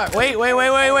screenshot. Wait.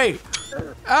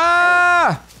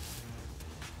 Ah!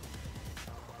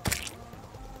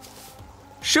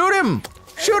 Shoot him!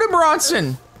 Shoot him,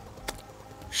 Bronson!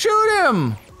 Shoot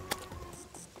him!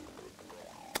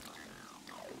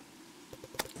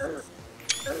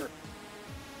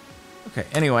 Okay,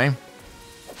 anyway.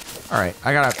 Alright,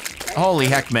 I gotta... Holy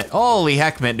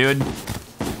heckmit, dude.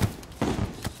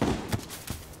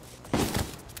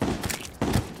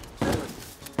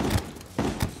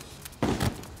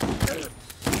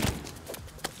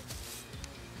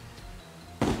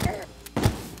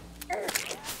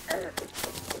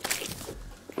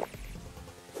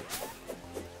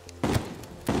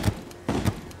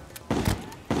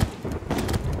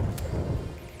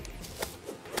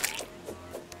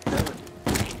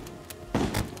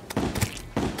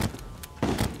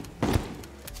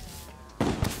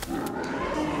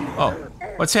 Oh,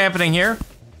 what's happening here?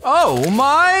 Oh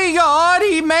my God,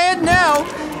 he mad now.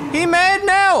 He mad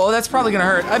now. Oh, that's probably gonna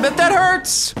hurt. I bet that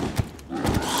hurts.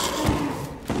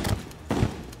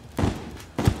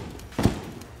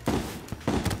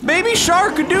 Baby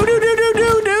shark, do do do do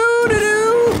do do do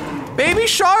do. Baby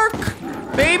shark,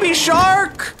 baby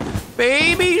shark,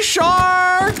 baby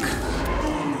shark.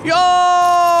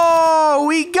 Yo,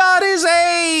 we got his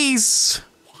ace.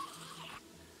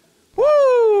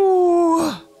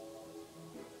 Woo.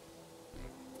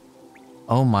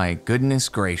 Oh my goodness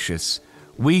gracious.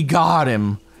 We got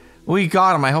him. We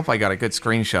got him. I hope I got a good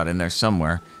screenshot in there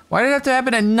somewhere. Why did it have to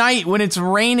happen at night when it's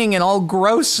raining and all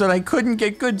gross and I couldn't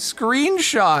get good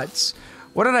screenshots?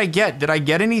 What did I get? Did I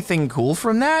get anything cool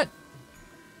from that?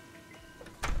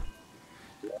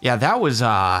 Yeah, that was,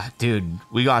 dude,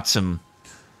 we got some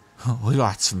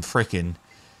freaking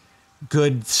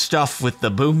good stuff with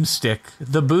the boomstick.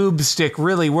 The boob stick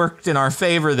really worked in our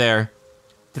favor there.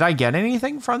 Did I get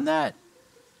anything from that?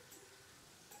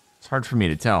 It's hard for me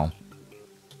to tell.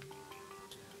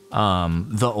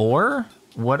 The ore?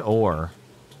 What ore?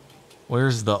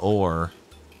 Where's the ore?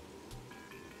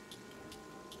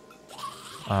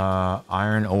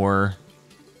 Iron ore.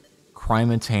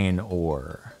 Crimetane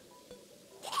ore.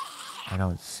 I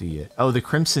don't see it. Oh, the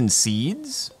crimson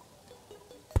seeds?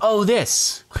 Oh,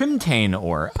 this. Crimtane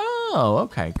ore. Oh,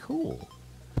 okay, cool.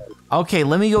 Okay,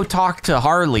 let me go talk to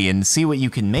Harley and see what you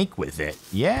can make with it.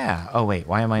 Yeah. Oh, wait,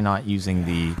 why am I not using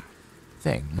the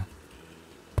thing?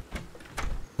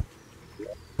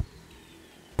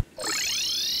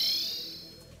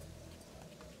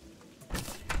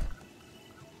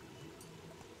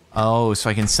 Oh, so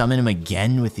I can summon him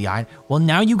again with the eye. Well,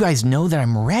 now you guys know that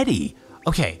I'm ready.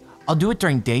 Okay, I'll do it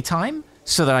during daytime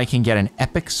so that I can get an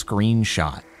epic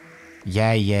screenshot.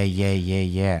 Yeah.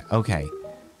 Okay,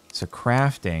 so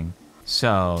crafting.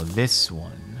 So this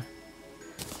one.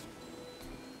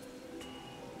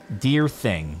 Dear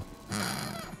thing,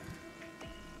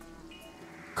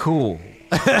 Cool.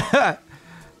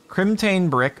 Crimtane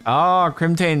brick. Oh,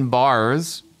 Crimtane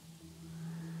bars.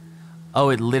 Oh,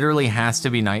 it literally has to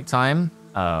be nighttime?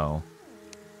 Oh.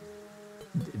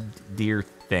 Deer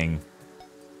thing.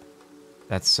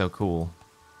 That's so cool.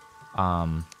 So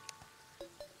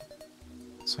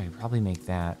I could probably make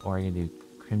that, or I could do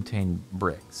Crimtane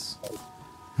bricks.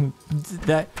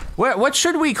 What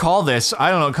should we call this?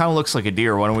 I don't know, it kind of looks like a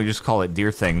deer. Why don't we just call it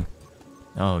deer thing?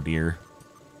 Oh, dear.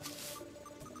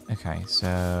 Okay,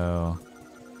 so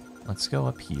let's go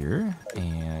up here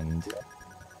and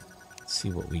see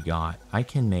what we got. I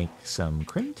can make some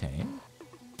Crimtane.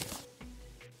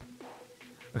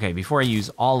 Okay, before I use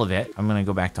all of it, I'm gonna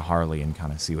go back to Harley and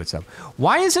kind of see what's up.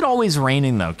 Why is it always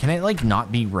raining though? Can it like not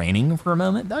be raining for a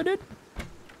moment though, dude?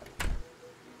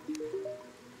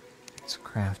 It's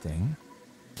crafting.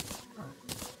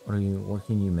 What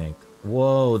can you make?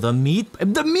 Whoa, the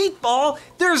meatball?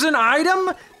 There's an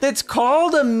item that's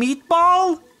called a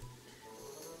meatball?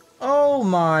 Oh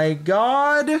my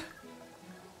God.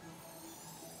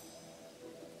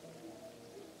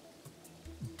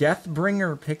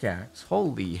 Deathbringer pickaxe.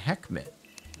 Holy heckmit.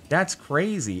 That's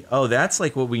crazy. Oh, that's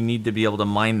like what we need to be able to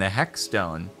mine the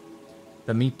hexstone.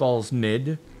 The meatball's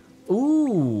mid.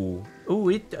 Ooh.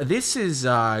 Ooh, this is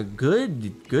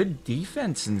good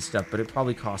defense and stuff, but it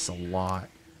probably costs a lot.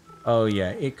 Oh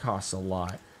yeah, it costs a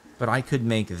lot. But I could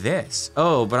make this.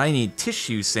 Oh, but I need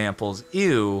tissue samples.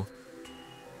 Ew.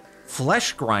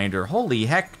 Flesh grinder. Holy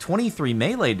heck, 23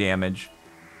 melee damage.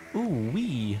 Ooh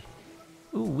wee.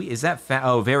 Ooh wee. Is that fat?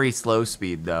 Oh, very slow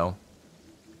speed though.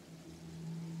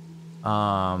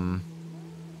 Oh,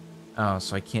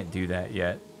 so I can't do that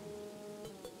yet.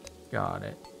 Got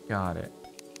it. Got it.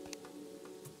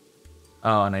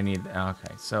 Oh, and I need,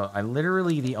 okay. So I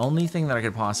literally, the only thing that I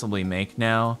could possibly make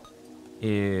now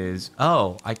is,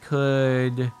 I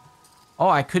could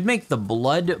make the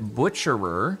blood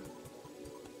butcherer.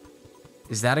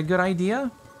 Is that a good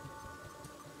idea?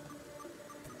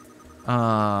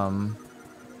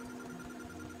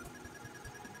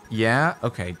 Yeah,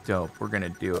 okay, dope. We're gonna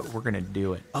do it. We're gonna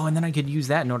do it. Oh, and then I could use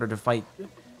that in order to fight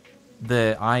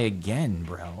the eye again,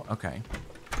 bro. Okay.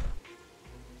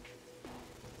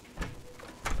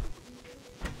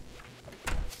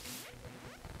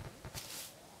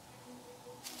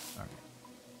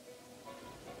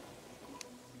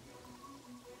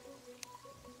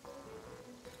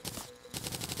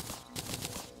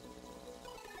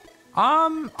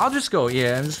 I'll just go,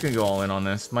 yeah, I'm just gonna go all in on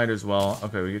this. Might as well.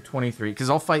 Okay, we get 23, because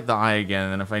I'll fight the eye again,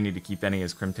 and then if I need to keep any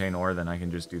as Crimtane ore, then I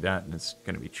can just do that, and it's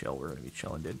gonna be chill. We're gonna be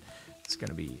chilling, dude. It's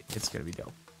gonna be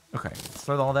dope. Okay, let's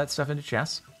throw all that stuff into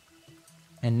chests.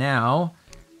 And now,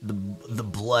 the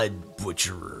blood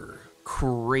butcherer.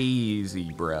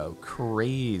 Crazy, bro.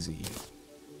 Crazy.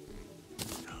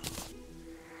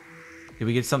 Did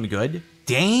we get something good?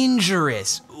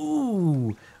 Dangerous.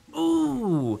 Ooh.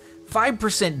 Ooh.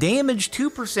 5% damage,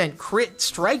 2% crit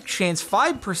strike chance,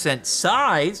 5%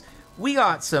 size. We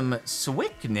got some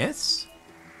swickness.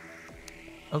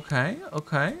 Okay,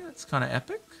 okay, that's kind of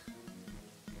epic.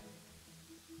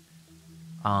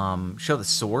 Show the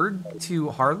sword to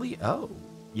Harley. Oh,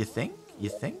 you think? You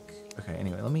think? Okay,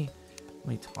 anyway, let me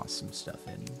toss some stuff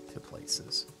into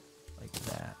places like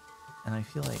that. And I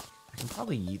feel like I can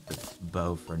probably eat the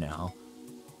bow for now.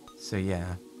 So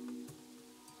yeah.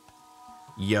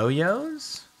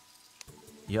 Yo-yos?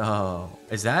 Yo,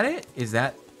 is that it? Is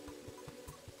that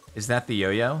the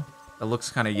yo-yo? It looks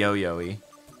kind of yo-yo-y.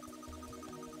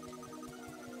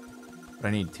 But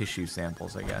I need tissue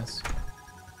samples, I guess.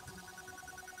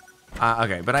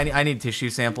 Okay, but I need tissue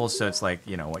samples, so it's like,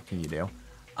 you know, what can you do?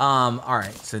 All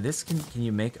right, so this can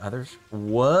you make others?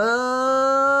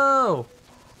 Whoa!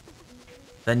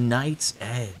 The Knight's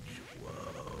Edge.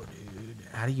 Whoa, dude.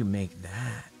 How do you make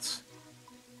that?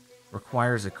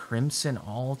 Requires a crimson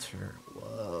altar.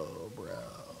 Whoa, bro.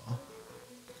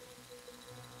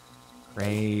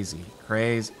 Crazy,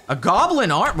 crazy. A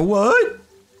goblin army? What?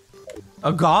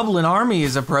 A goblin army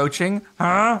is approaching.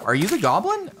 Huh? Are you the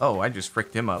goblin? Oh, I just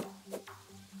fricked him up.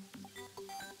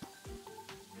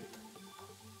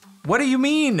 What do you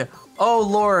mean? Oh,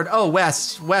 Lord. Oh,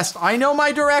 west, west. I know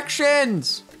my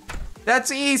directions.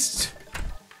 That's east.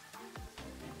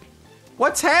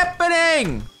 What's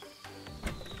happening?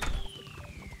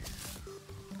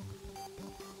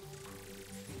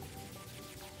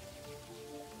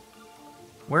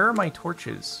 Where are my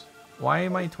torches? Why are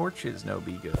my torches no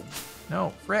be good?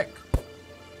 No, frick.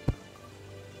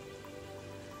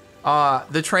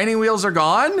 The training wheels are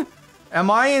gone? Am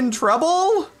I in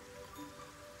trouble?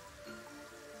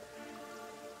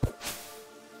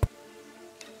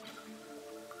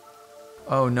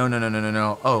 Oh, no, no, no, no, no,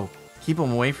 no. Oh, keep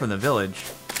them away from the village.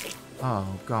 Oh,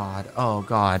 God. Oh,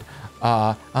 God.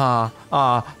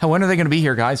 When are they gonna be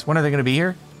here, guys? When are they gonna be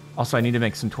here? Also, I need to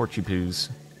make some torchy poos.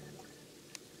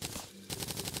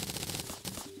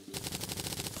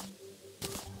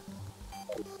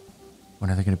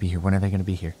 When are they gonna be here? When are they gonna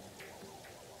be here?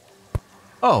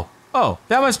 Oh, oh,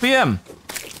 that must be him.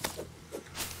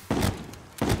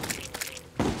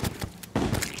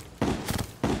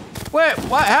 Wait,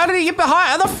 what? How did he get behind?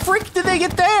 How the frick did they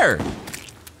get there?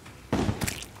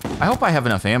 I hope I have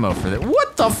enough ammo for that.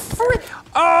 What the frick?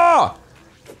 Oh!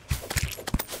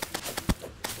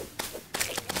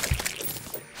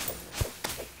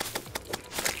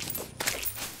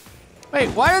 Wait,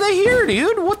 why are they here,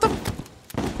 dude? What the?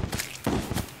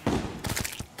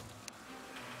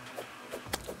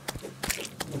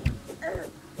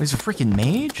 He's a freaking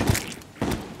mage?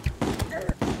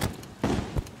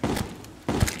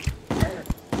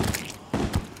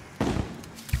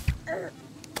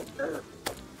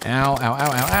 Ow, ow,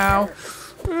 ow, ow,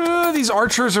 ow. These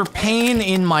archers are pain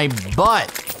in my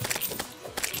butt.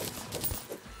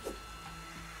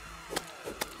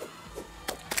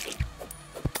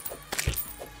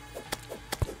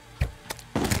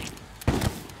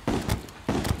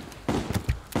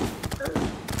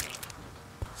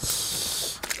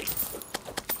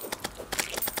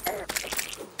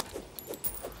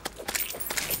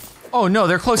 Oh no,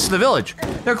 they're close to the village.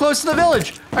 They're close to the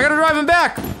village. I gotta drive them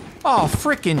back. Oh,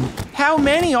 frickin', how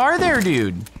many are there,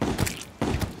 dude?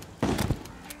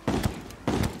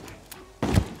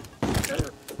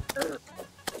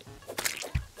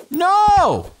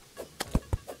 No!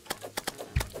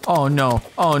 Oh no,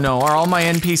 oh no, are all my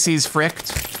NPCs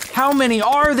fricked? How many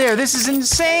are there? This is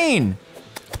insane!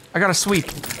 I gotta sweep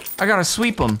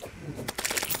them.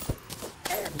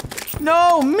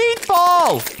 No,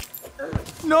 Meatball!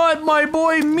 Not my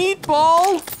boy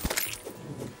Meatball!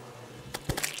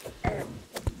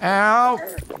 Ow!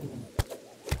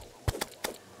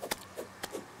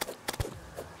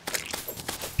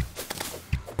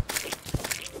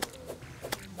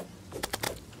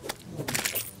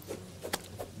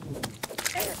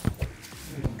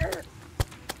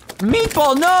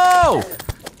 Meatball, no!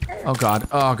 Oh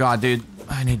god, dude.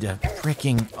 I need to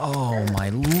freaking, oh my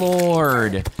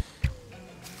lord.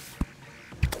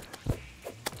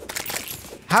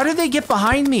 How did they get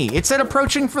behind me? It said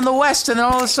approaching from the west, and then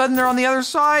all of a sudden they're on the other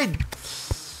side.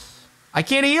 I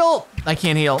can't heal. I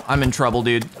can't heal. I'm in trouble,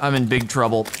 dude. I'm in big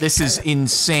trouble. This is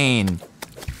insane.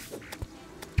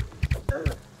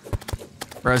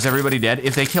 Bro, is everybody dead?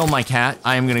 If they kill my cat,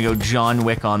 I am gonna go John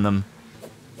Wick on them.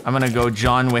 I'm gonna go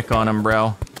John Wick on them,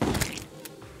 bro.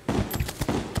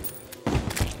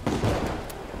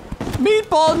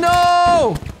 Meatball,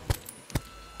 no!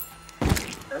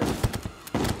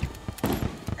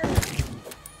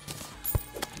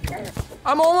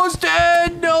 I'm almost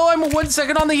dead! No, I'm 1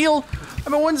 second on the heal!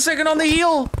 I'm at 1 second on the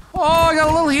heal! Oh, I got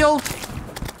a little heal!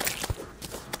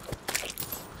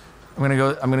 I'm gonna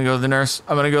go to the nurse.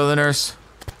 I'm gonna go to the nurse.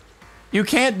 You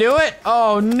can't do it?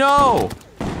 Oh no!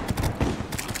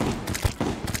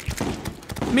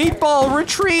 Meatball,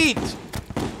 retreat!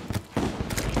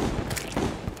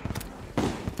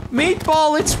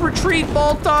 Meatball, it's retreat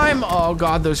ball time! Oh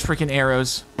god, those freaking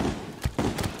arrows.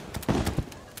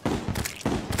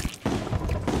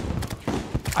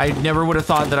 I never would have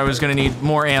thought that I was gonna need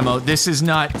more ammo. This is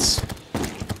nuts.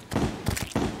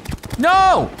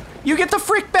 No! You get the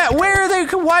frick back. Where are they?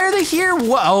 Why are they here?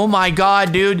 Oh my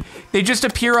god, dude. They just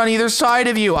appear on either side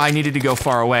of you. I needed to go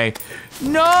far away.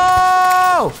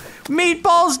 No!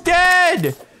 Meatball's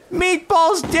dead!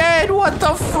 Meatball's dead! What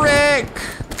the frick?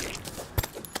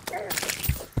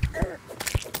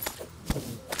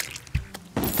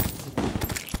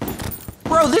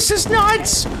 Bro, this is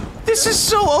nuts! This is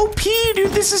so OP,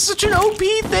 dude! This is such an OP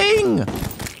thing!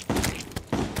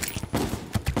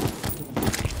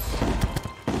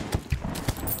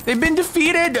 They've been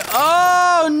defeated!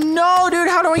 Oh, no, dude!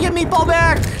 How do I get Meatball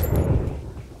back?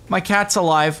 My cat's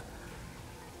alive.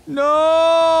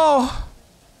 No!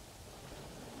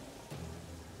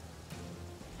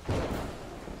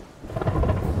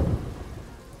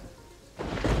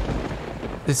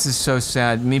 This is so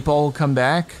sad. Meatball will come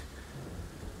back?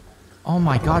 Oh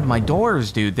my god, my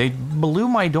doors, dude. They blew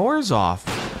my doors off.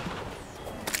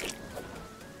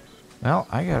 Well,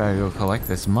 I gotta go collect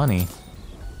this money.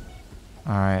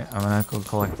 Alright, I'm gonna go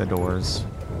collect the doors.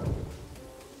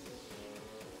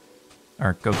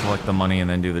 Or go collect the money and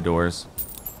then do the doors.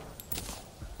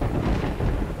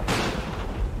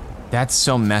 That's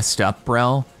so messed up,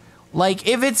 bro. Like,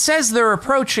 if it says they're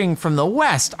approaching from the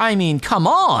west, I mean, come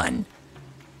on!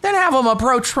 then have them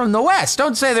approach from the west.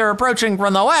 Don't say they're approaching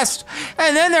from the west,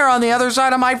 and then they're on the other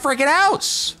side of my freaking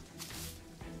house.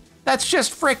 That's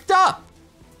just fricked up.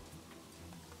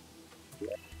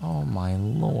 Oh my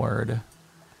lord.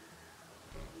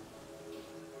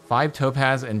 5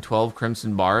 topaz and 12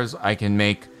 crimson bars. I can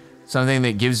make something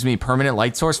that gives me permanent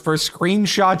light source for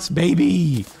screenshots,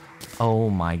 baby. Oh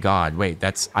my god. Wait,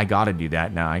 I gotta do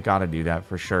that now. I gotta do that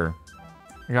for sure.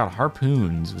 I got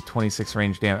harpoons with 26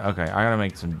 range damage. Okay, I gotta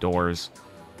make some doors.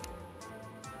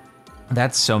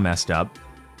 That's so messed up.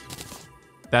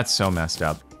 That's so messed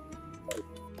up.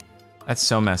 That's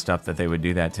so messed up that they would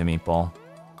do that to Meatball.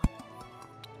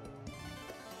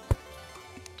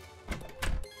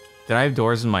 Did I have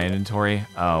doors in my inventory?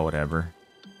 Oh, whatever.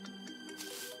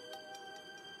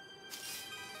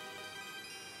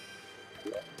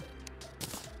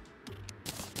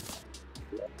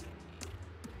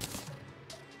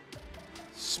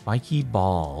 Spiky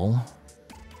ball.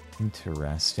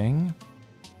 Interesting.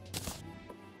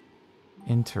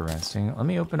 Interesting. Let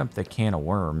me open up the can of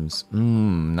worms.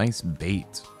 Nice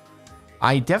bait.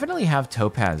 I definitely have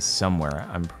topaz somewhere,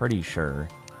 I'm pretty sure.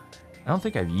 I don't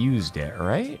think I've used it,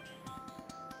 right?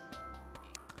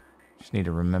 Just need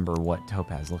to remember what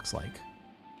topaz looks like.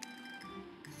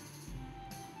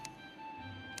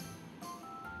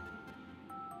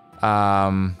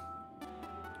 Oh,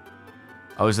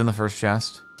 it was in the first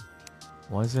chest.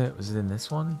 Was it? Was it in this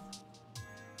one?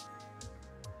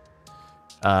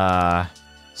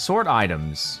 Sort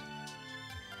items.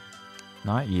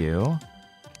 Not you.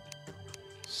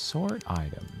 Sort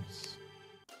items.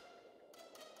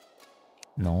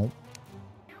 Nope.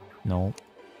 Nope.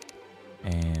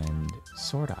 And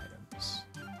sort items.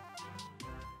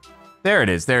 There it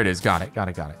is. There it is. Got it. Got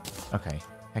it. Got it. Okay.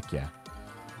 Heck yeah.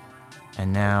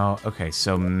 And now, okay,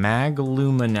 so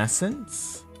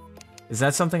magluminescence? Is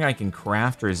that something I can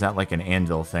craft, or is that like an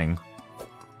anvil thing?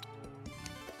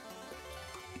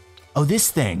 Oh, this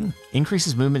thing!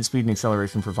 Increases movement speed and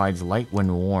acceleration, provides light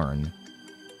when worn.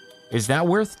 Is that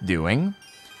worth doing?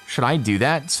 Should I do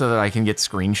that so that I can get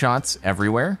screenshots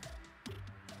everywhere?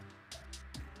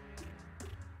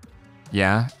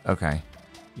 Yeah? Okay.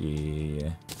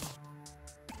 Yeah.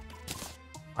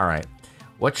 Alright.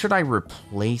 What should I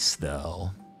replace,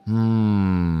 though?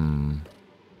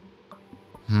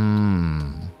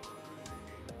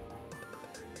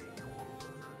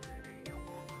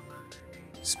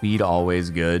 Speed always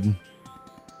good.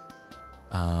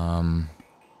 Climbing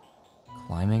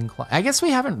claw. I guess we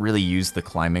haven't really used the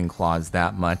climbing claws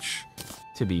that much,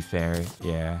 to be fair.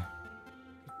 Yeah.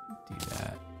 Do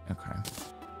that. Okay.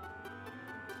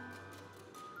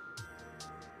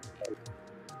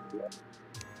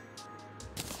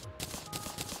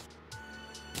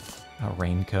 A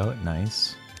raincoat,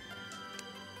 nice.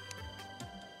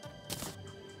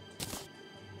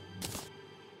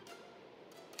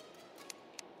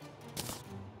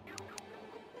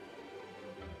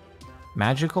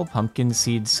 Magical pumpkin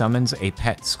seed summons a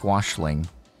pet squashling.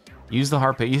 Use the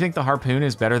harpoon. You think the harpoon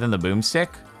is better than the boomstick?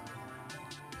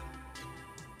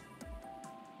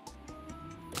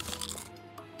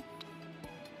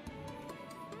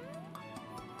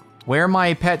 Where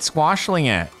my pet squashling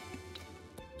at?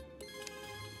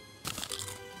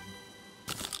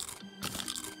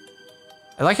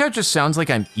 I like how it just sounds like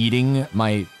I'm eating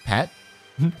my pet.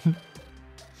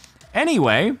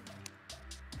 Anyway.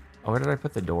 Oh, where did I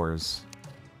put the doors?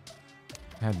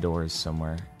 I had doors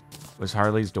somewhere. Was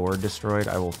Harley's door destroyed?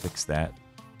 I will fix that.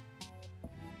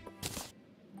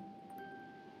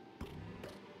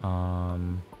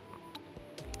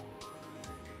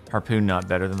 Harpoon not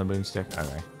better than the boomstick?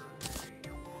 Okay.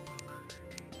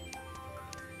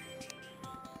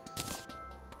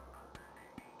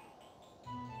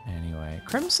 Anyway,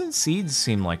 Crimson Seeds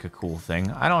seem like a cool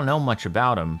thing. I don't know much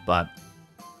about them, but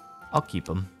I'll keep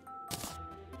them.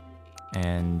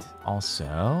 And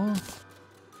also,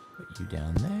 put you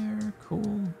down there.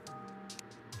 Cool.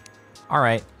 All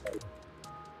right.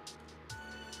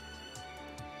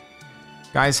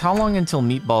 Guys, how long until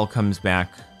Meatball comes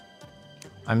back?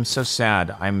 I'm so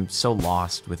sad. I'm so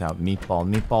lost without Meatball.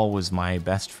 Meatball was my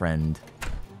best friend.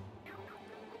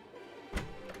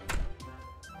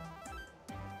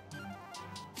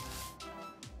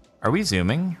 Are we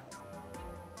zooming?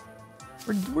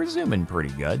 We're zooming pretty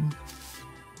good.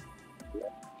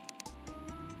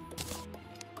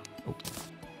 Oh.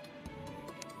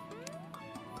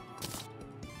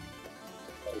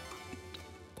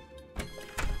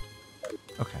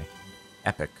 Okay.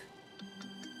 Epic.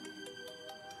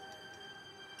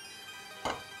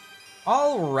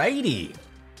 Alrighty.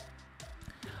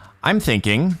 I'm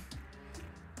thinking,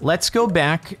 let's go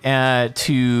back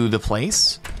to the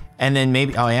place, And then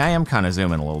maybe, oh yeah, I am kind of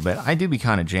zooming a little bit. I do be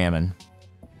kind of jamming.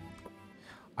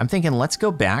 I'm thinking, let's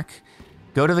go back,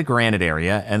 go to the granite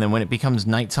area, and then when it becomes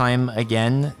nighttime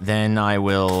again, then I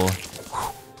will,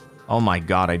 oh my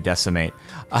god, I decimate.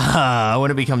 When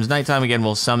it becomes nighttime again,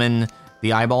 we'll summon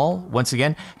the eyeball once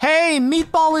again. Hey,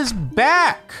 Meatball is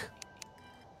back!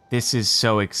 This is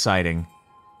so exciting.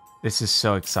 This is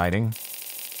so exciting.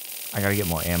 I gotta get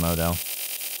more ammo, though.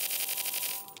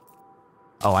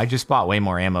 Oh, I just bought way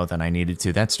more ammo than I needed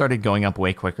to. That started going up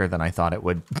way quicker than I thought it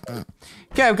would.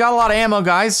 Okay, I've got a lot of ammo,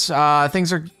 guys.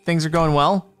 Things are going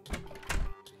well.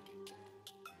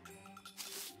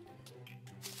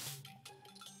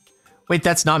 Wait,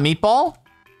 that's not Meatball?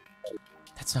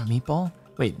 That's not Meatball?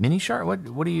 Wait, Mini Shark?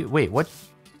 What do you... Wait, what?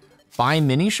 Buy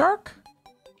Mini Shark?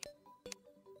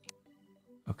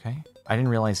 Okay. I didn't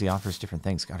realize he offers different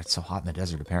things. God, it's so hot in the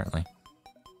desert, apparently.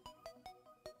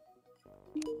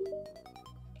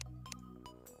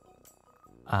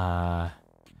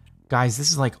 Guys,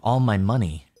 this is like all my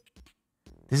money.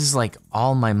 This is like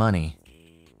all my money.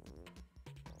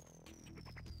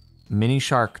 Mini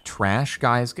Shark trash,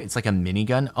 guys. It's like a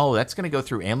minigun. Oh, that's gonna go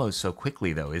through ammo so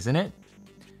quickly, though, isn't it?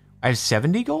 I have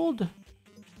 70 gold?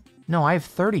 No, I have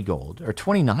 30 gold, or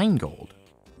 29 gold.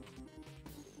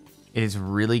 It is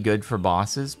really good for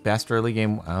bosses. Best early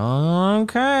game.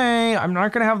 Okay, I'm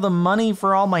not gonna have the money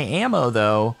for all my ammo,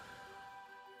 though.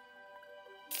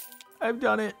 I've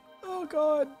done it. Oh,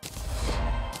 God.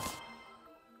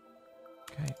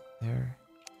 Okay, there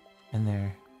and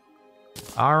there.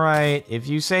 All right, if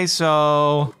you say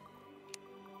so.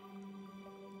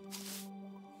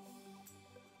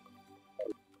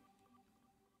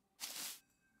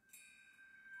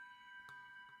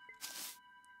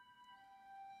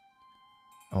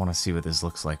 I want to see what this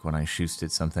looks like when I shoot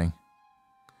at something.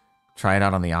 Try it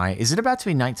out on the eye. Is it about to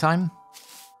be nighttime?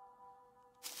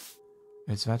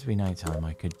 It's about to be nighttime.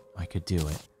 I could do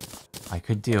it. I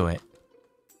could do it.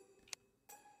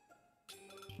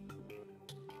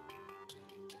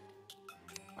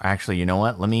 Actually, you know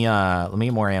what? Let me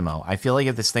get more ammo. I feel like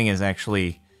if this thing is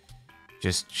actually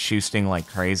just shooting like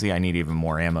crazy, I need even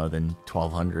more ammo than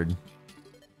 1200.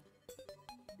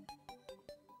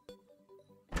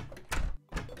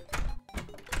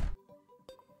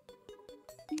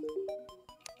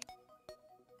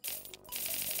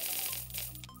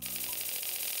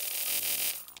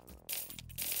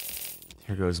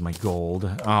 Here goes my gold.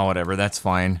 Oh, whatever. That's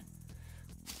fine.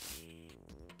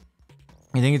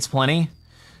 You think it's plenty?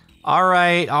 All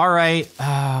right, all right.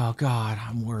 Oh, God,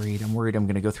 I'm worried. I'm worried I'm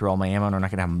going to go through all my ammo and I'm not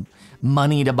going to have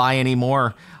money to buy any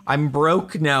more. I'm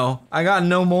broke now. I got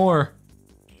no more.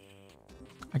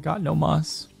 I got no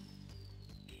mas.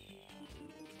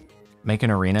 Make an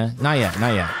arena? Not yet,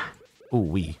 not yet. Ooh,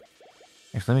 wee.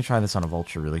 Actually, let me try this on a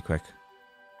vulture really quick.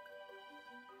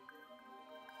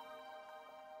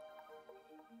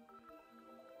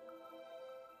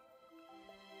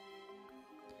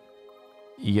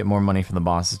 You get more money from the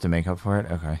bosses to make up for it?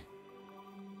 Okay.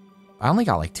 I only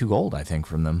got like 2 gold, I think,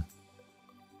 from them.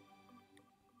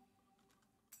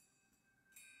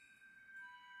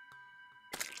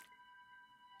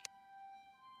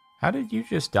 How did you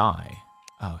just die?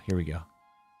 Oh, here we go.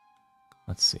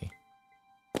 Let's see.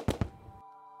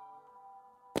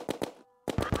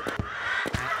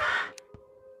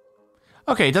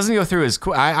 Okay, it doesn't go through as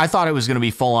quick. I thought it was going to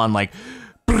be full on like...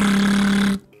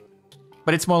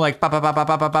 But it's more like pop, pop, pop, pop,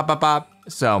 pop, pop, pop, pop.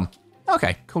 So,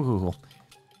 okay, cool, cool, cool.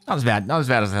 Not as bad. Not as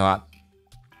bad as I thought.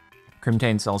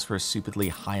 Crimtane sells for a stupidly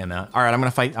high amount. All right, I'm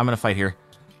gonna fight. I'm gonna fight here.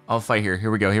 I'll fight here.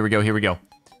 Here we go. Here we go. Here we go.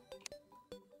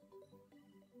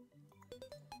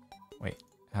 Wait,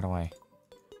 how do I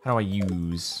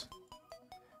use?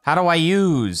 How do I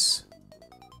use?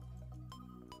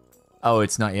 Oh,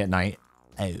 it's not yet night.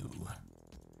 Oh,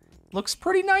 looks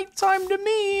pretty nighttime to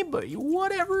me, but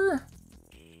whatever.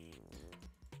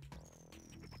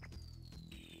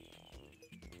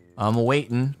 I'm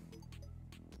waiting.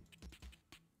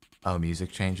 Oh,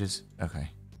 music changes? Okay.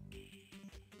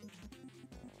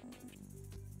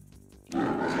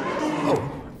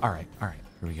 Oh, all right.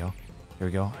 Here we go. Here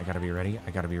we go. I gotta be ready.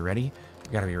 I gotta be ready.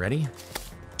 I gotta be ready.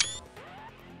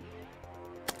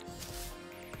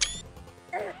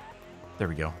 There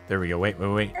we go. There we go. Wait.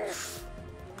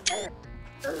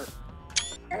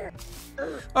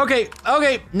 Okay.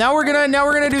 Now we're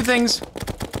gonna do things.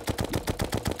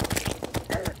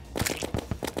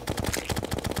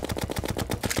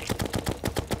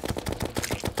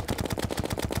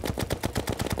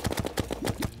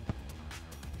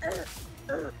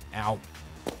 Ow.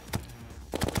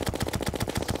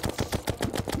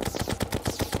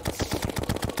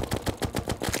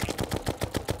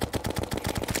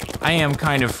 I am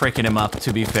kind of fricking him up,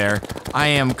 to be fair. I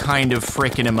am kind of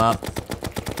fricking him up.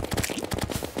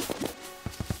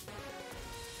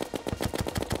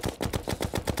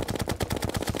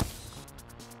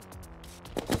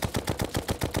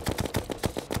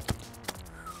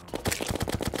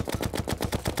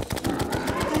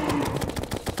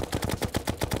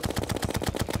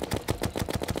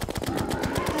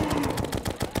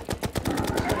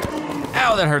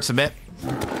 Ow, that hurts a bit.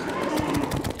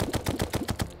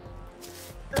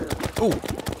 Ooh.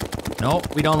 No,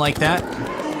 we don't like that.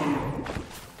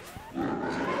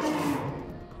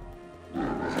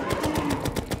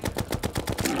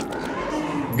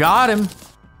 Got him.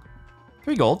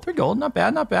 3 gold, 3 gold. Not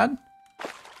bad, not bad.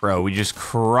 Bro, we just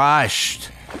crushed.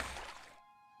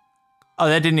 Oh,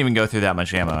 that didn't even go through that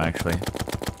much ammo, actually.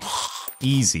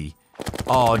 Easy.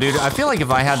 Oh, dude, I feel like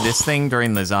if I had this thing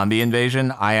during the zombie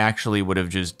invasion, I actually would have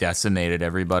just decimated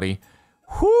everybody.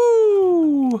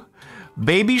 Whoo!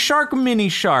 Baby shark, mini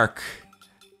shark.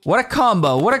 What a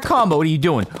combo, what a combo. What are you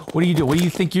doing? What are you doing? What do you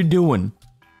think you're doing?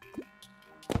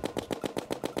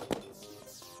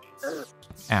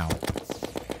 Ow.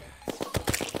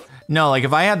 No, like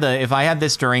if I had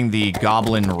this during the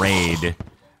goblin raid,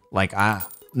 like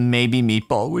maybe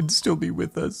Meatball would still be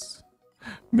with us.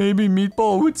 Maybe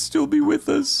Meatball would still be with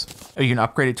us. Oh, you can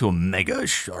upgrade it to a mega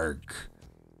shark.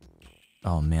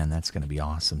 Oh man, that's gonna be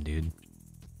awesome, dude.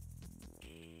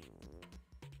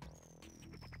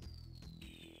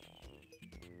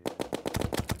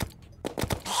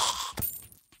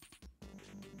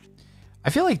 I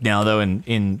feel like now, though,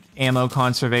 in ammo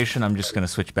conservation, I'm just gonna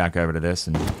switch back over to this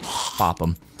and pop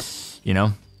them. You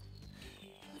know?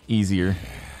 Easier.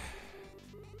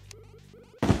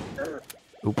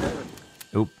 Oop.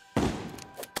 Oop.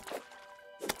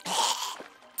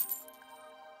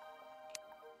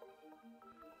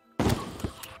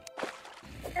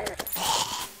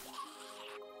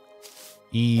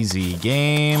 Easy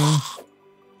game.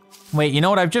 Wait, you know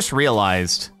what? I've just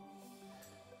realized.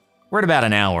 We're at about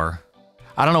an hour.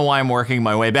 I don't know why I'm working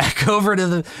my way back over to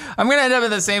the... I'm gonna end up in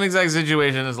the same exact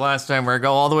situation as last time where I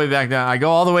go all the way back down. I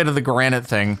go all the way to the granite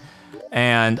thing.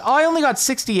 And, oh, I only got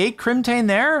 68 Crimtane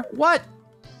there? What?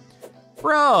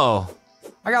 Bro,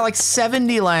 I got like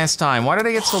 70 last time. Why did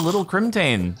I get so little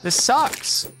Crimtane? This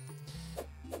sucks.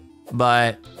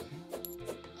 But,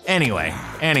 anyway,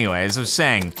 as I was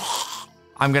saying,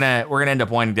 we're gonna end up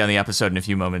winding down the episode in a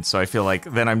few moments, so I feel like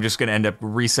then I'm just gonna end up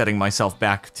resetting myself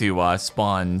back to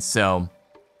spawn, so...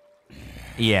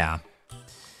 Yeah.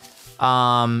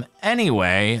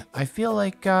 Anyway, I feel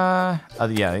like, yeah,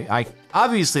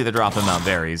 obviously the drop amount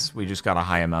varies. We just got a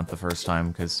high amount the first time,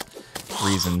 because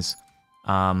reasons.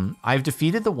 I've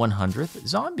defeated the 100th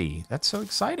zombie. That's so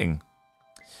exciting.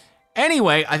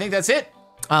 Anyway, I think that's it.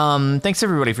 Thanks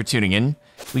everybody for tuning in.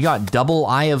 We got double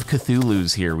Eye of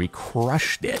Cthulhu's here. We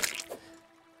crushed it.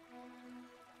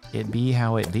 It be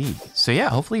how it be. So yeah,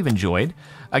 hopefully you've enjoyed.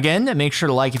 Again, make sure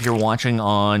to like if you're watching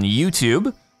on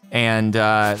YouTube, and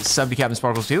sub to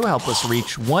CaptainSparklez too. Help us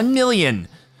reach 1 million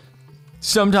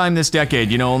sometime this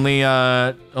decade. You know, only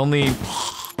a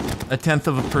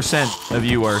 0.1% of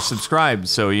you are subscribed,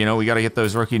 so you know we got to get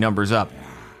those rookie numbers up,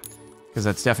 because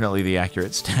that's definitely the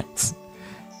accurate stats.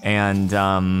 And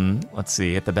let's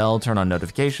see, hit the bell, turn on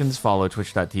notifications, follow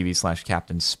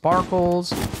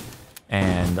twitch.tv/CaptainSparklez,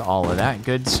 and all of that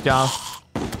good stuff.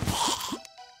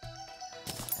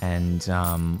 And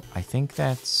I think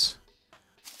that's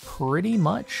pretty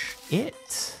much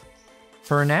it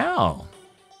for now.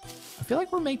 I feel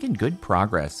like we're making good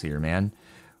progress here, man.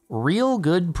 Real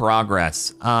good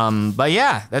progress. But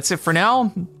yeah, that's it for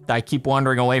now. I keep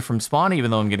wandering away from spawn, even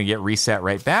though I'm gonna get reset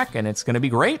right back, and it's gonna be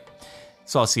great.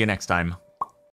 So I'll see you next time.